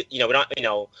field. We're not,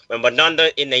 when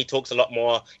Bonanda in there, he talks a lot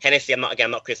more. Hennessy, I'm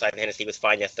not criticizing Hennessy, was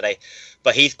fine yesterday.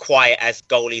 But he's quiet as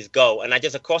goalies go. And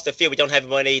across the field, we don't have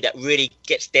anybody that really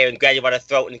gets there and grabs you by the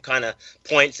throat and kind of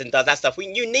points and does that stuff.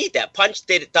 You need that. Punch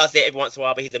does it every once in a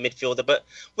while, but he's a midfielder. But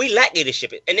we lack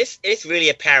leadership, and it's really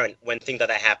apparent when things like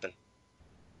that happen.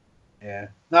 Yeah,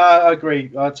 no, I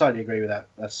agree. I totally agree with that.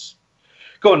 That's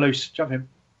go on, Luce, jump in.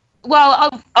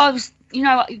 Well, I was,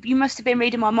 you must have been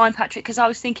reading my mind, Patrick, because I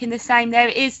was thinking the same. There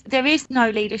is no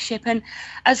leadership, and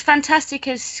as fantastic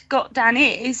as Scott Dan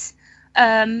is,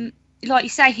 like you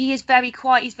say, he is very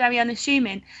quiet. He's very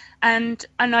unassuming. And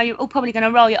I know you're all probably going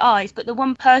to roll your eyes, but the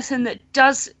one person that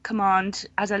does command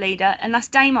as a leader, and that's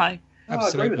Damo. I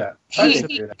agree with that.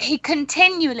 He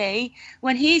continually,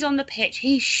 when he's on the pitch,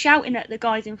 he's shouting at the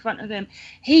guys in front of him.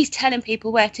 He's telling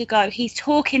people where to go. He's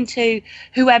talking to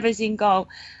whoever's in goal,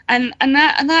 and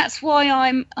that's why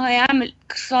I am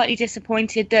slightly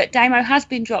disappointed that Damo has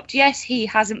been dropped. Yes, he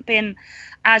hasn't been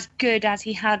as good as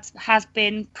he has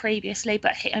been previously,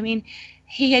 but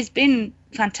he has been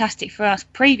fantastic for us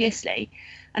previously,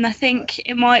 and I think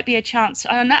it might be a chance,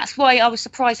 and that's why I was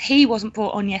surprised he wasn't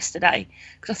brought on yesterday,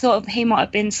 because I thought he might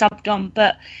have been subbed on.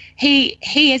 But he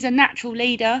is a natural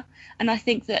leader, and I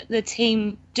think that the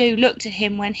team do look to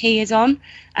him when he is on,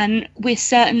 and we're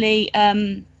certainly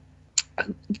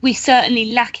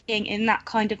lacking in that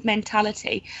kind of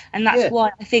mentality, and that's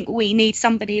why I think we need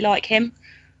somebody like him.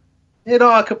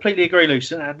 I completely agree,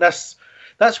 Lucy, and that's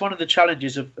one of the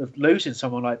challenges of losing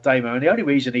someone like Damo. And the only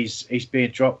reason he's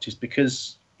being dropped is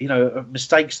because,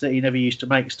 mistakes that he never used to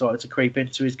make started to creep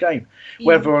into his game. Yeah.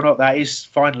 Whether or not that is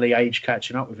finally age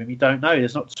catching up with him, you don't know.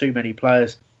 There's not too many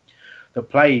players that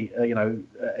play,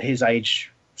 his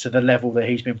age to the level that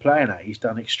he's been playing at. He's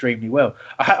done extremely well.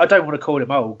 I don't want to call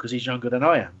him old because he's younger than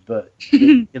I am, but,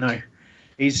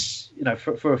 he's,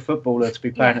 for a footballer to be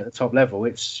playing at the top level,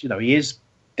 it's, he is,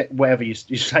 whatever you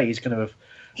say, he's going to have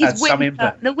had some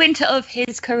impact. The winter of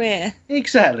his career.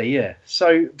 Exactly, yeah.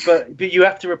 So, but you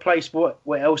have to replace what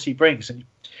else he brings, and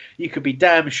you could be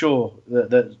damn sure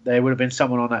that there would have been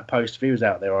someone on that post if he was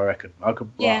out there. I reckon. I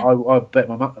bet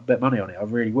money on it. I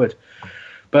really would.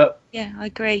 But yeah, I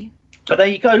agree. But there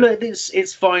you go. Look,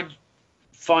 it's fine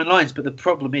lines. But the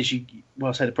problem is,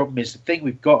 the problem is the thing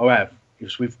we've got to have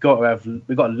is we've got to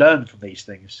learn from these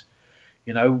things.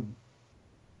 You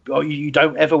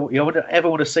don't ever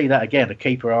want to see that again. A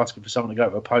keeper asking for someone to go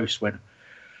to a post and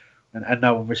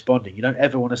no one responding. You don't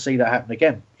ever want to see that happen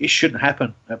again. It shouldn't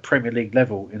happen at Premier League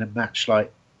level in a match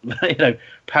like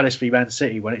Palace v Man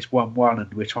City when it's 1-1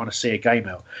 and we're trying to see a game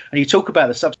out. And you talk about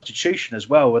the substitution as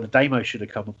well, where the Damo should have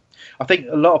come on. I think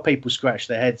a lot of people scratch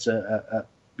their heads at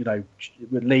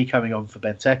with Lee coming on for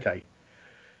Benteke.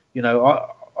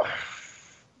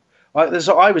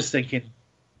 I was thinking,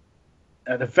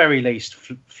 at the very least,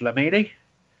 Flamini,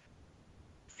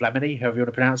 however you want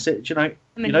to pronounce it.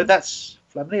 That's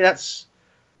Flamini. That's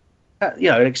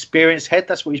an experienced head.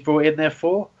 That's what he's brought in there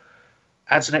for.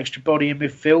 Adds an extra body in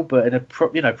midfield, but in a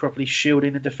properly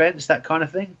shielding the defence, that kind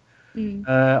of thing.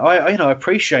 I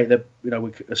appreciate that.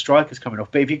 With a striker's coming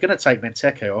off, but if you're going to take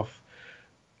Benteke off,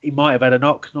 he might have had a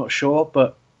knock. Not sure,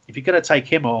 but if you're going to take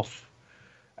him off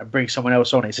and bring someone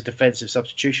else on, it's a defensive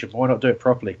substitution. Why not do it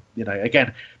properly?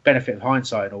 Again, benefit of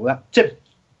hindsight and all that. Tim?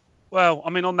 Well,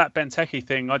 on that Benteke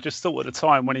thing, I just thought at the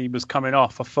time when he was coming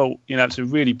off, I thought, it's a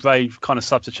really brave kind of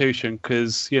substitution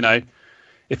because,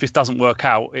 if this doesn't work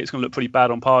out, it's going to look pretty bad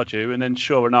on Pardew. And then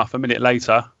sure enough, a minute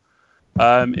later,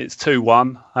 it's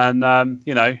 2-1. And,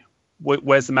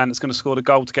 where's the man that's going to score the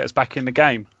goal to get us back in the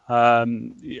game?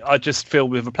 I just feel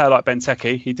with a player like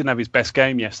Benteke, he didn't have his best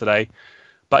game yesterday,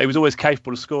 but he was always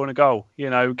capable of scoring a goal.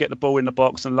 Get the ball in the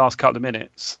box in the last couple of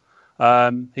minutes.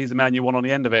 He's the man you want on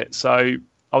the end of it. So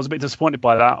I was a bit disappointed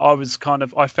by that.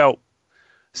 I felt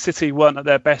City weren't at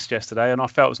their best yesterday, and I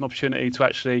felt it was an opportunity to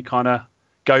actually kind of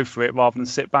go for it rather than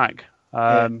sit back.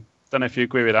 Don't know if you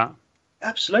agree with that.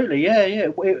 Absolutely, yeah.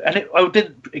 And I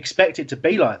didn't expect it to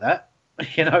be like that.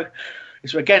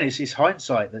 It's his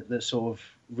hindsight that sort of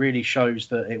really shows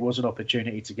that it was an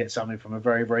opportunity to get something from a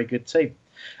very, very good team.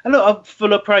 And look, I'm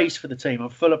full of praise for the team. I'm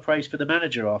full of praise for the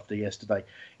manager after yesterday.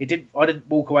 I didn't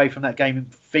walk away from that game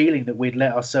feeling that we'd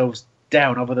let ourselves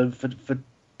down other than for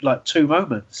like 2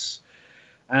 moments.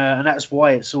 And that's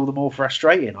why it's all the more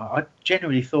frustrating. I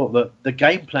genuinely thought that the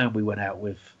game plan we went out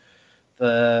with,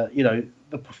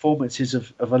 the performances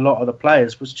of a lot of the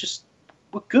players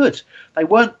were good.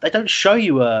 They don't show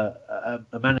you a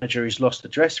manager who's lost the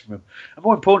dressing room, and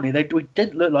more importantly, we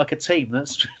didn't look like a team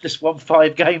that's just won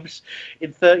 5 games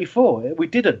in 34. We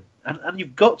didn't, and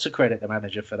you've got to credit the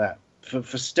manager for that,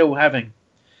 for still having,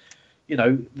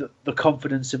 the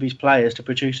confidence of his players to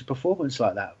produce a performance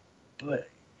like that. But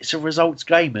it's a results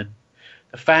game, and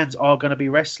the fans are going to be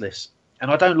restless. And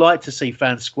I don't like to see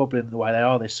fans squabbling the way they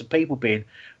are. There's some people being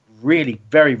really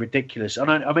very ridiculous.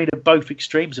 And I mean, at both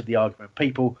extremes of the argument.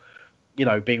 People,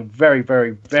 being very,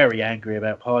 very, very angry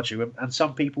about Pardew, and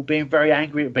some people being very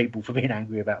angry at people for being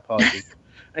angry about Pardew.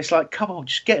 And it's like, come on,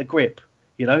 just get a grip.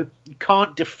 You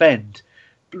can't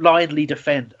blindly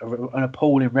defend an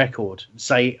appalling record and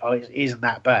say, oh, it isn't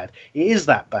that bad. It is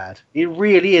that bad. It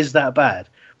really is that bad.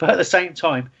 But at the same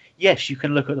time, yes, you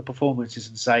can look at the performances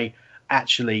and say,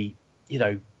 actually,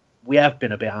 we have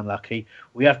been a bit unlucky.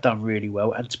 We have done really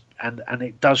well, and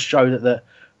it does show that the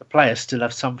players still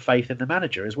have some faith in the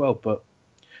manager as well. But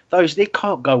it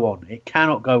can't go on. It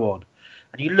cannot go on.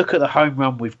 And you look at the home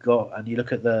run we've got, and you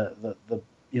look at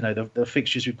the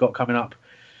fixtures we've got coming up.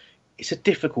 It's a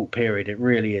difficult period. It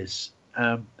really is,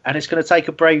 and it's going to take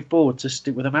a brave board to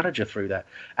stick with a manager through that.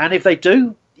 And if they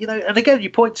do, and again, you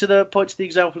point to the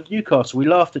example of Newcastle. We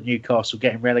laughed at Newcastle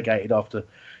getting relegated after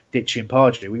ditching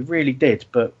Pardew. We really did,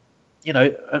 but and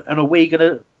are we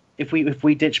gonna, if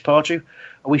we ditch Pardew,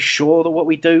 are we sure that what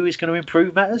we do is going to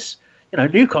improve matters?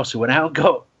 Newcastle went out and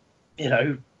got,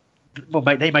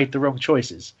 they made the wrong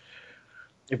choices.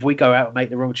 If we go out and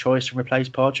make the wrong choice and replace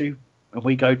Pardew, and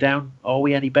we go down, are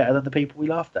we any better than the people we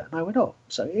laughed at? No, we're not.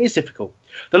 So it is difficult.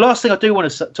 The last thing I do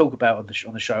want to talk about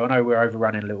on the show, I know we're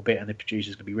overrunning a little bit, and the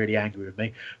producer's going to be really angry with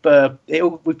me, but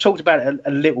we've talked about it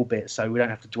a little bit, so we don't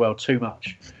have to dwell too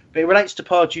much. But it relates to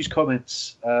Pardew's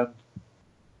comments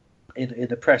in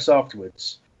the press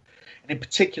afterwards. And in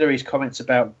particular, his comments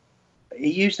about, he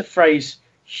used the phrase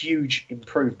huge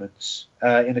improvements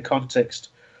in the context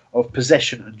of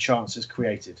possession and chances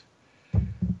created.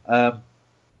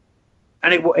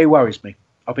 And it worries me.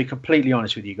 I'll be completely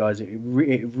honest with you guys. It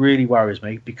really worries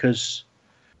me, because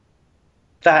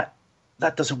that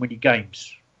doesn't win you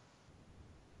games.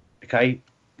 Okay?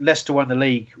 Leicester won the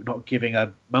league not giving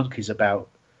a monkeys about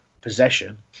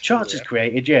possession. Chances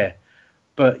created, yeah.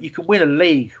 But you can win a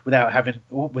league with not having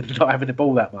the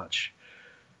ball that much.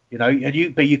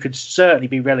 But you could certainly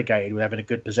be relegated with having a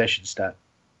good possession stat.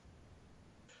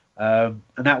 And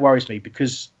that worries me,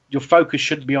 because your focus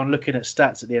shouldn't be on looking at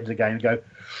stats at the end of the game and go,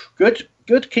 good,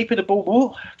 keeping the ball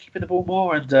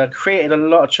more, and created a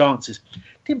lot of chances.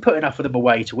 Didn't put enough of them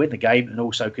away to win the game, and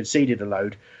also conceded a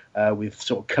load with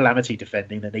sort of calamity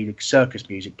defending that needed circus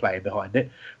music playing behind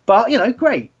it. But,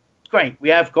 great. We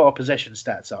have got our possession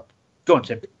stats up. Go on,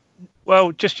 Tim.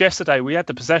 Well, just yesterday we had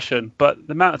the possession, but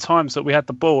the amount of times that we had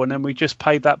the ball and then we just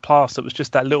played that pass that was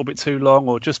just that little bit too long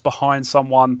or just behind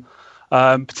someone,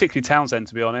 particularly Townsend,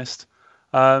 to be honest.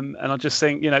 And I just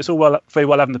think, it's all very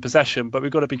well having the possession, but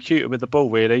we've got to be cuter with the ball,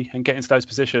 really, and get into those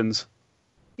positions.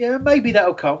 Yeah, maybe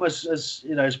that'll come as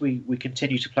we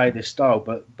continue to play this style,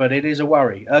 but it is a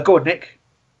worry. Go on, Nick.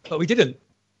 But we didn't.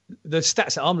 The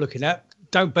stats that I'm looking at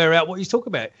don't bear out what he's talking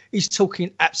about. He's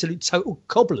talking absolute total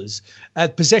cobblers.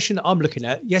 Possession that I'm looking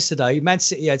at yesterday, Man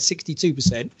City had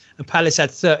 62% and Palace had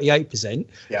 38%.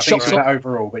 Yeah, I think that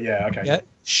overall, but yeah, okay. Yeah,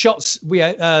 shots we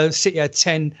had City had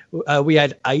 10, we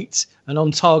had 8, and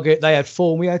on target they had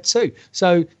 4 and we had 2.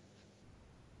 So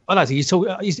I don't think he's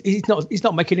talking. He's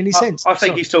not making any sense. I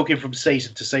think he's talking from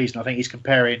season to season. I think he's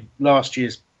comparing last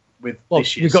year's with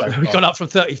this year. We've gone up from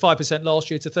 35% last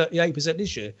year to 38%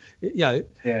 this year.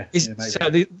 So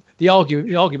the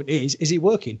argument is it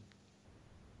working?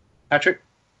 Patrick?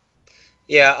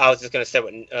 Yeah, I was just going to say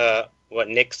what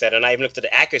Nick said, and I even looked at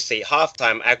the accuracy.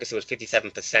 Halftime accuracy was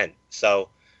 57%. So,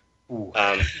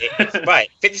 right,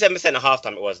 57% at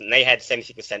halftime it was, and they had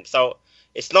 76%. So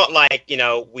it's not like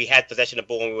we had possession of the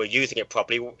ball and we were using it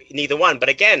properly. Neither one. But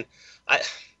again,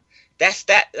 that's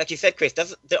like you said, Chris.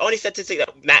 The only statistic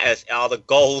that matters are the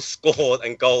goals scored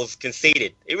and goals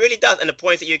conceded. It really does, and the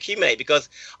points that you accumulate. Because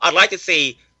I'd like to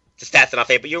see the stats in our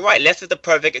favor. But you're right. Leicester's the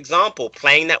perfect example.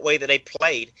 Playing that way that they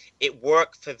played, it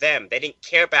worked for them. They didn't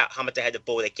care about how much they had the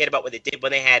ball. They cared about what they did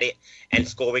when they had it and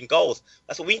scoring goals.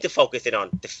 That's what we need to focus in on.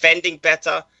 Defending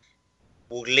better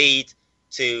will lead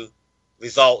to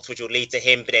results, which will lead to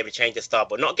him being able to change the style.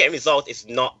 But not getting results is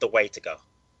not the way to go.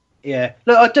 Yeah,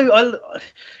 look,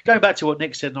 going back to what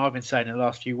Nick said and I've been saying in the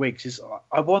last few weeks is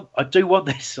I do want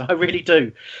this. I really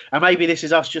do. And maybe this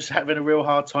is us just having a real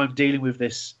hard time dealing with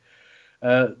this,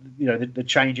 the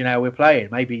change in how we're playing.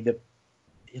 Maybe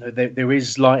there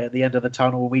is light at the end of the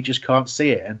tunnel, and we just can't see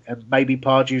it. And maybe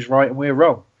Pardew's right and we're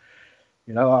wrong.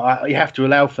 You have to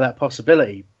allow for that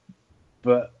possibility.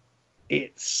 But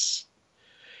it's,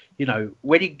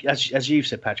 when you, as you've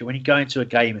said, Patrick, when you go into a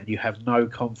game and you have no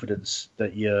confidence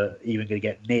that you're even going to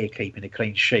get near keeping a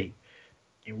clean sheet,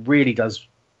 it really does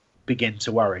begin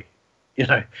to worry.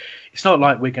 It's not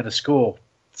like we're going to score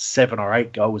 7 or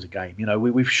 8 goals a game.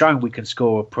 We've shown we can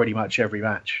score pretty much every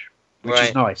match, which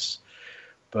is nice.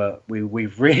 But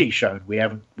we've really shown we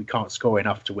can't score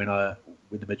enough to win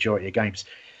with the majority of games.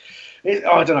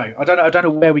 I don't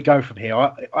know where we go from here.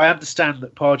 I understand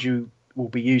that Pardew will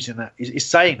be using that. Is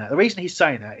saying that. The reason he's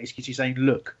saying that is because he's saying,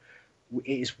 look,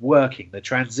 it's working. The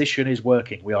transition is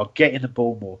working. We are getting the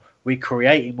ball more. We're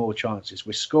creating more chances.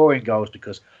 We're scoring goals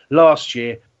because last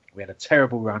year we had a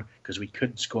terrible run because we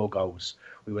couldn't score goals.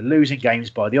 We were losing games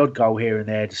by the odd goal here and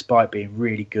there despite being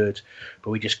really good,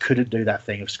 but we just couldn't do that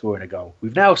thing of scoring a goal.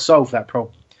 We've now solved that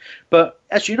problem. But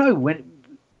as you know,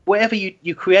 whenever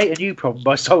you create a new problem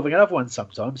by solving another one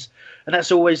sometimes, and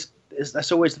that's always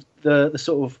the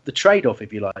sort of the trade-off,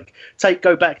 if you like.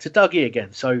 Go back to Dougie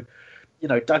again. So,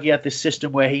 Dougie had this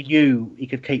system where he knew he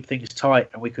could keep things tight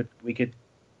and we could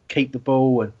keep the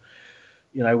ball, and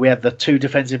we had the 2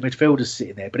 defensive midfielders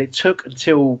sitting there. But it took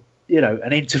until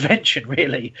an intervention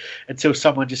really, until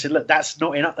someone just said, look, that's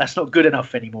not enough. That's not good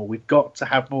enough anymore. We've got to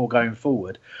have more going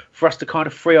forward for us to kind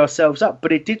of free ourselves up.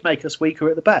 But it did make us weaker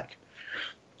at the back.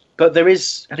 But there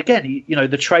is, and again,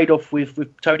 the trade-off with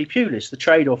Tony Pulis, the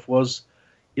trade-off was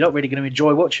you're not really going to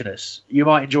enjoy watching us. You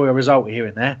might enjoy a result here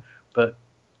and there, but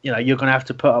you're going to have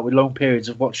to put up with long periods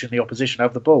of watching the opposition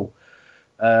have the ball.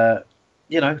 And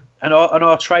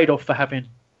our trade-off for having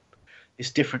this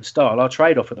different style, our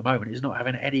trade-off at the moment is not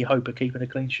having any hope of keeping a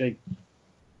clean sheet.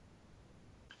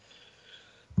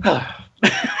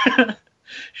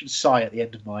 Should sigh at the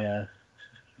end of my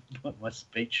my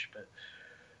speech, but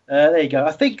there you go.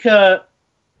 I think we've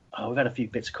had a few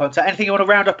bits of contact. Anything you want to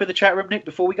round up in the chat room, Nick,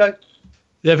 before we go?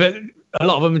 Yeah, but a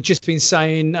lot of them have just been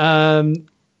saying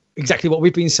exactly what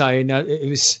we've been saying.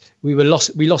 We lost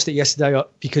it yesterday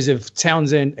because of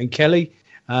Townsend and Kelly.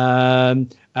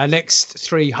 Our next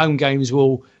 3 home games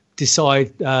will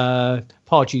decide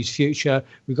Pardew's future.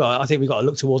 I think we've got to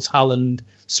look towards Hull and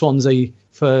Swansea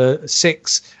for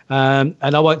 6. And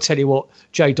I won't tell you what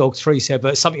JDog3 said,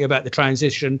 but something about the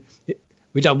transition.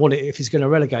 We don't want it if he's going to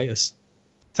relegate us.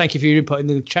 Thank you for your input in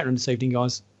the chat room this evening,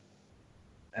 guys.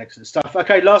 Excellent stuff.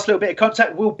 Okay, last little bit of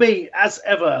contact will be, as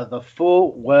ever, the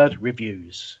 4-word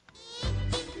reviews.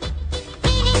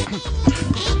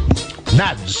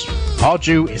 Nads,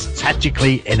 Pardew is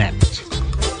tactically inept.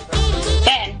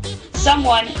 Ben,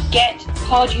 someone get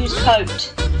Pardew's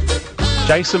coat.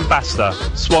 Jason Baster,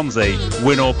 Swansea,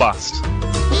 win or bust.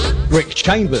 Rick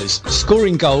Chambers,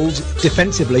 scoring goals,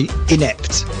 defensively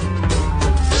inept.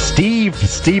 Steve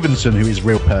Stevenson, who is a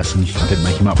real person, I didn't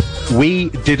make him up. We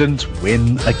didn't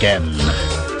win again.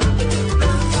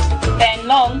 Ben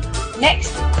Long,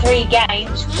 next 3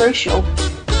 games crucial.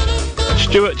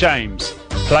 Stuart James,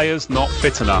 players not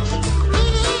fit enough.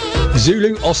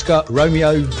 Zulu Oscar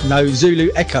Romeo, no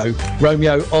Zulu Echo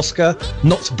Romeo Oscar,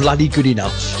 not bloody good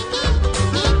enough.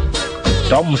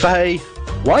 Dom Fahey,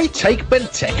 why take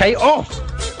Benteke off?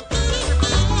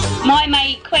 My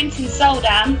mate Quentin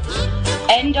Soldan,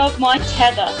 end of my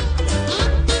tether.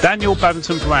 Daniel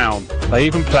Babington Brown, they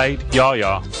even played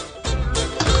Yaya.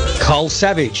 Carl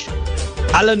Savage,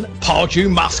 Alan Pardew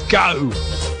must go.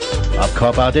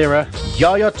 Abkar Baldira,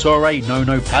 Yaya Toure,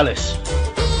 No Palace.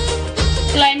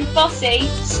 Glenn Fossey,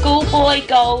 schoolboy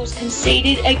goals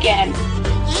conceded again.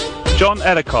 John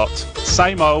Ellicott,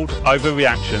 same old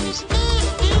overreactions.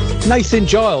 Nathan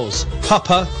Giles,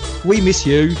 Papa, we miss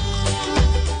you.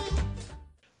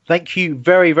 Thank you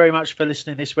very, very much for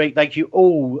listening this week. Thank you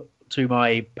all to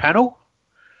my panel,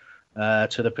 to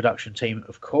the production team,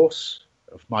 of course,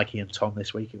 of Mikey and Tom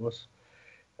this week it was.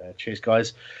 Cheers,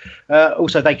 guys.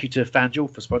 Also, thank you to FanDuel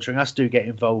for sponsoring us. Do get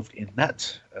involved in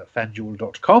that at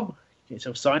fanduel.com. Get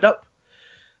yourself signed up.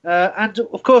 And,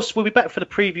 of course, we'll be back for the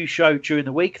preview show during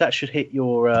the week. That should hit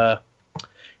your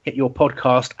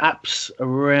podcast apps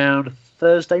around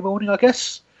Thursday morning, I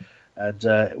guess. And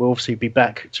we'll obviously be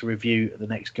back to review the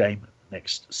next game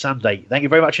next Sunday. Thank you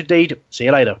very much indeed. See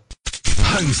you later.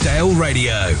 Homesdale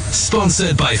Radio,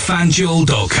 sponsored by FanDuel.co.uk.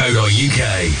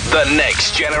 The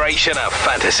next generation of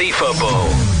fantasy football.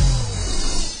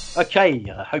 Okay,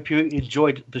 I hope you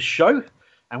enjoyed the show.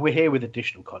 And we're here with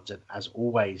additional content, as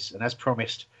always. And as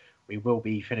promised, we will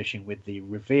be finishing with the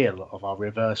reveal of our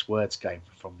reverse words game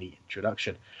from the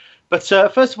introduction. But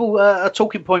first of all, a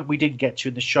talking point we didn't get to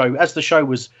in the show, as the show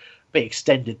was be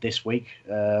extended this week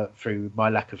through my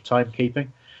lack of timekeeping.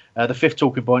 The fifth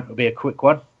talking point will be a quick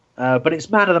one, but it's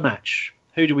man of the match.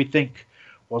 Who do we think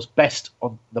was best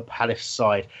on the Palace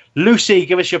side? Lucy,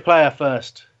 give us your player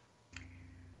first.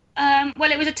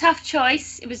 Well, it was a tough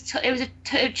choice. It was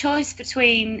a choice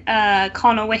between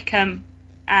Connor Wickham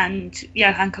and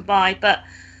Johan Cabaye, but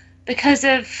because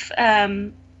of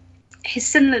his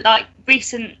similar,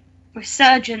 recent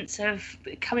resurgence of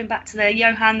coming back to the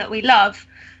Johan that we love,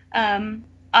 I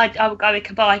would go with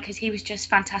Cabaye because he was just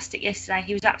fantastic yesterday.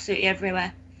 He was absolutely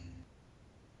everywhere.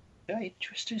 Yeah,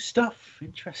 interesting stuff.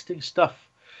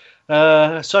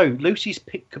 So Lucy's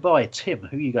picked Cabaye. Tim,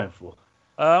 who are you going for?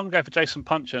 I'm going for Jason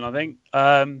Puncheon, I think.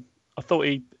 I thought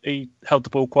he held the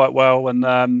ball quite well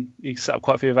and he set up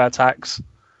quite a few of our attacks.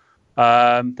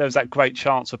 There was that great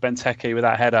chance of Benteke with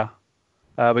that header.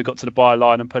 We got to the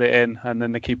byline and put it in, and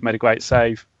then the keeper made a great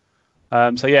save.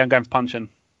 So yeah, I'm going for Puncheon.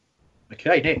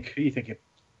 Okay, Nick, who are you thinking?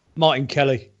 Martin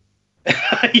Kelly.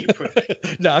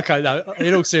 No.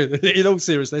 In all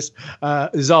seriousness,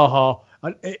 Zaha.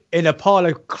 In a pile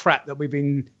of crap that we've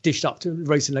been dished up to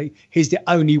recently, he's the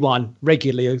only one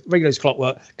regular as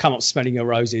clockwork come up smelling your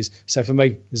roses. So for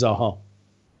me, Zaha.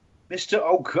 Mr.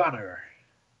 O'Connor.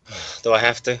 Do I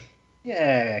have to?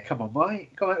 Yeah, come on, mate.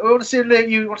 Come on. I want to see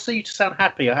you to sound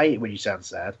happy. I hate it when you sound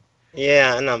sad.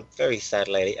 Yeah, and I'm very sad,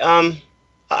 lady.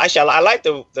 Actually, I like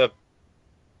the.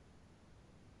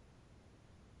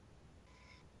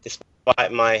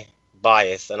 Despite my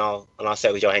bias, and I'll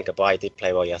say with Johan Cabaye did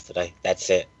play well yesterday. That's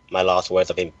it. My last words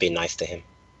have been nice to him.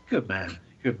 Good man.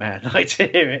 I like to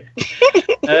hear it.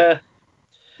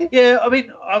 Yeah, I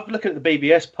mean, I've looked at the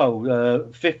BBS poll.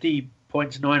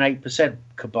 50.98%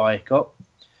 Cabaye got.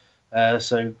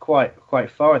 So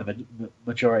quite far in the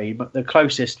majority. The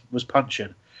closest was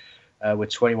Puncheon with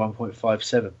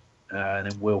 21.57, and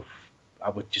then Wilf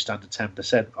with just under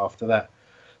 10% after that.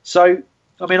 So,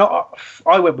 I mean,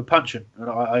 I went with Puncheon, and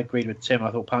I agreed with Tim.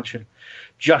 I thought Puncheon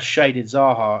just shaded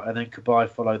Zaha, and then Cabaye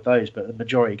followed those, but the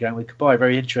majority going with Cabaye.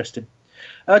 Very interesting.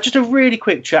 Just a really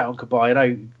quick chat on Cabaye. I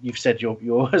know you've said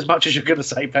you're as much as you're going to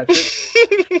say,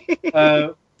 Patrick.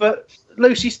 But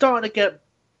Lucy's starting to get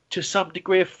to some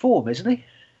degree of form, isn't he?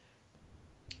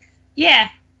 Yeah.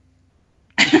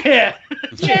 Yeah.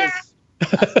 Yeah.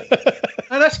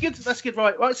 No, that's good. That's good.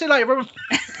 Right. See you later, everyone.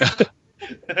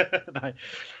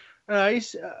 No.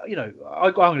 He's.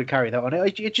 I'm going to carry that on.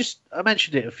 I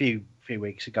mentioned it a few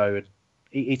weeks ago, and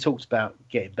he talked about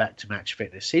getting back to match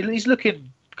fitness. He's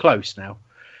looking close now,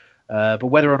 but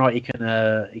whether or not he can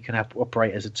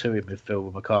operate as a two in midfield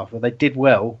with MacArthur, they did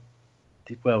well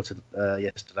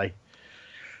yesterday.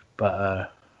 But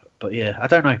yeah, I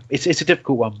don't know. It's a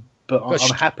difficult one, but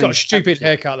I'm happy. Got a stupid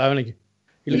haircut though, hasn't he?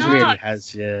 He really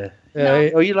has, yeah.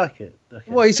 No. Oh, you like it? Okay.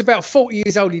 Well, he's about 40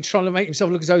 years old. He's trying to make himself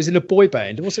look as though he's in a boy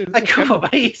band. Hey, come on,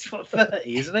 mate. He's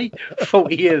 30, isn't he?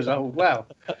 40 years old. Wow.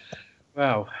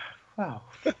 What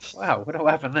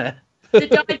happened there? The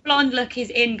dyed blonde look is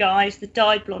in, guys. The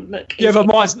dyed blonde look. Yeah, but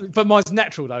mine's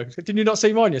natural though. Didn't you not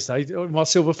see mine yesterday? My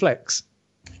silver flecks.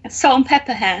 Salt and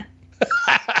pepper hair.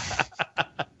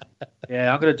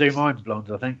 Yeah, I'm going to do mine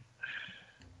blonde, I think.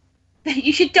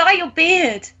 You should dye your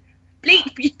beard.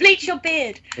 Bleach your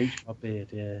beard. Bleach my beard,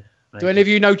 yeah. Do any of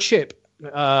you know Chip?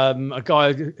 A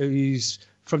guy who's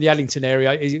from the Allington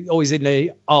area. He's always in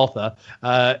the Arthur.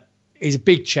 He's a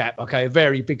big chap, okay, a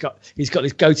very big guy. He's got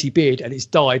this goatee beard and it's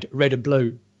dyed red and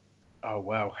blue. Oh,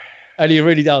 wow. And he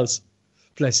really does.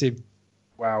 Bless him.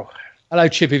 Wow. Hello,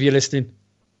 Chip, if you're listening.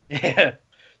 Yeah.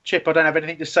 Chip, I don't have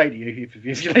anything to say to you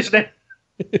if you're listening.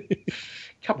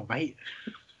 Come on, mate.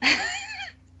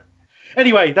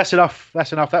 Anyway, that's enough.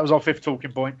 That was our fifth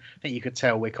talking point. I think you could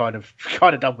tell we're kind of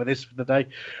done with this for the day.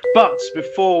 But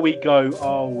before we go,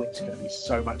 it's going to be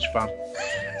so much fun.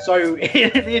 So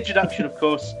in the introduction, of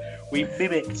course, we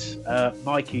mimicked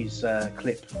Mikey's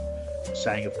clip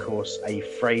saying, of course, a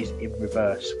phrase in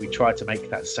reverse. We tried to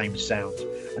make that same sound.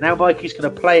 And now Mikey's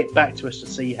going to play it back to us to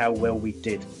see how well we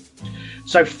did.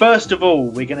 So first of all,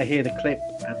 we're going to hear the clip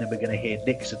and then we're going to hear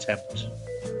Nick's attempt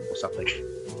or something.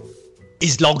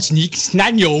 Is logs nichts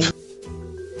nanyo.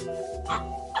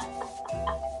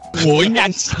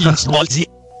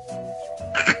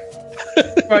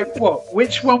 Right, what?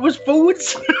 Which one was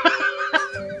forwards?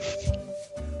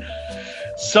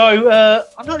 So,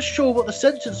 I'm not sure what the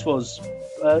sentence was.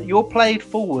 Your played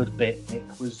forward bit,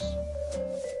 Nick, was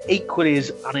equally as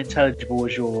unintelligible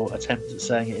as your attempt at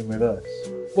saying it in reverse.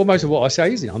 Well, most of what I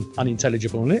say is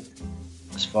unintelligible, isn't it?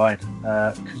 That's fine.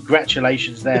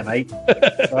 Congratulations there, mate.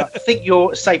 I think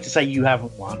you're safe to say you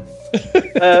haven't won.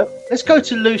 Let's go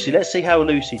to Lucy. Let's see how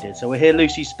Lucy did. So we'll hear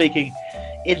Lucy speaking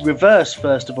in reverse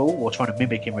first of all, or trying to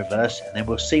mimic in reverse, and then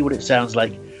we'll see what it sounds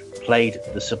like played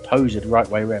the supposed right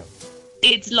way round.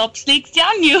 It's Lobsticks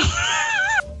Daniel.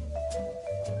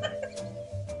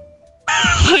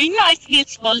 Very nice to get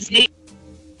Swansea.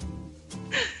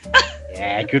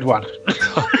 Yeah, good one.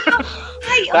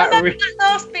 Hey, I don't know what that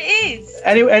last bit is.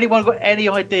 Anyone got any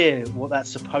idea what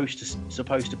that's supposed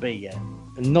to be yet?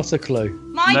 Not a clue.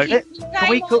 Mikey, can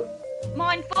we call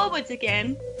mine forwards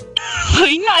again?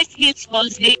 Very nice to get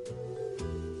Swansea.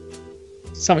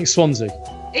 Something Swansea.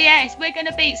 Yes, we're going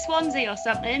to beat Swansea or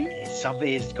something. It's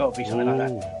got to be something like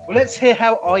that. Well, let's hear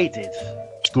how I did.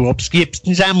 Scrub skips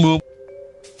and Zamu.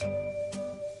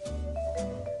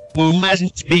 We'll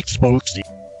manage to beat Swansea.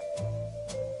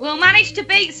 We'll manage to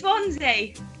beat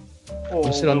Swansea. Or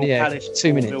I'm still on the air. Palace,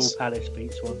 2 minutes. Will Palace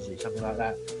beat Swansea, something like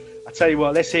that. I tell you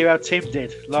what, let's hear how Tim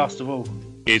did, last of all.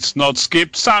 It's not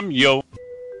Skip Samuel.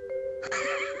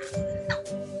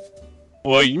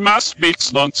 We must beat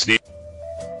Swansea.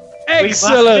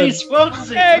 Excellent!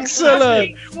 Swansea.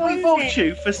 Excellent! We mocked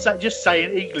you for just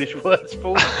saying English words,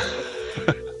 Paul.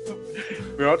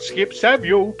 We're on Skip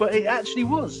Samuel, but it actually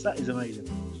was. That is amazing.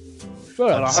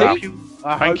 Well,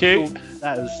 Thank you.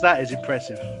 That is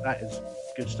impressive. That is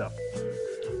good stuff.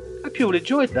 I hope you all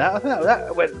enjoyed that. I thought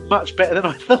that went much better than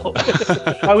I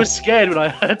thought. I was scared when I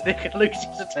heard Nick and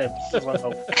Lucy's attempts.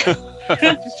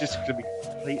 It's just going to be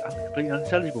completely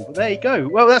unintelligible. But there you go.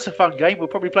 Well, that's a fun game. We'll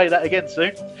probably play that again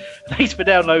soon. Thanks for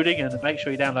downloading, and make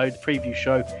sure you download the preview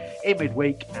show in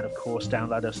midweek, and of course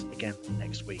download us again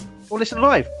next week. Or listen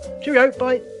live. Cheerio.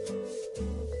 Bye.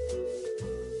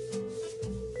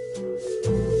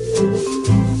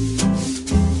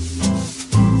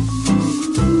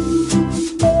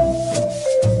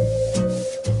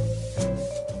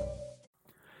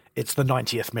 It's the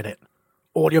 90th minute.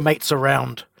 All your mates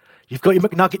around. You've got your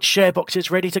McNugget share boxes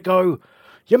ready to go.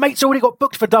 Your mate's already got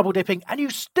booked for double dipping, and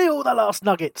you steal the last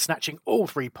nugget, snatching all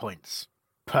 3 points.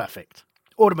 Perfect.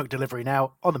 Order McDelivery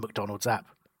now on the McDonald's app.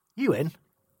 You in?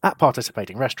 At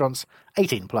participating restaurants,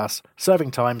 18 plus,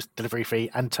 serving times, delivery fee,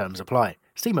 and terms apply.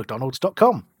 See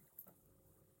mcdonalds.com.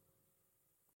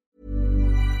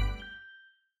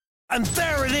 And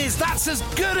there it is, that's as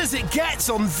good as it gets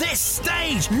on this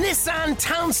stage. Nissan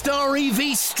Townstar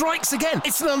EV strikes again.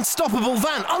 It's an unstoppable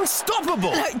van,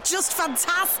 unstoppable. Just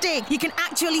fantastic. You can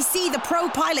actually see the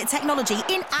ProPilot technology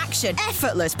in action.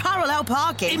 Effortless parallel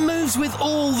parking. It moves with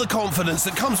all the confidence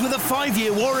that comes with a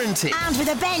 5-year warranty. And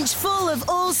with a bench full of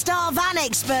all-star van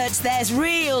experts, there's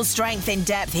real strength in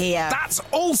depth here. That's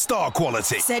all-star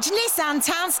quality. Search Nissan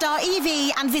Townstar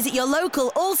EV and visit your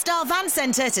local all-star van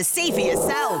centre to see for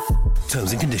yourself.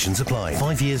 Terms and conditions apply.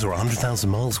 5 years or 100,000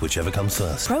 miles, whichever comes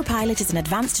first. ProPilot is an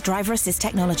advanced driver assist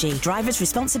technology. Driver's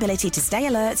responsibility to stay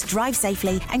alert, drive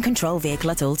safely, and control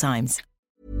vehicle at all times.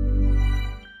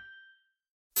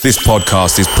 This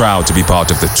podcast is proud to be part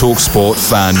of the TalkSport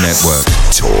Fan Network.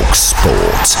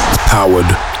 TalkSport. Powered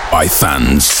by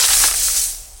fans.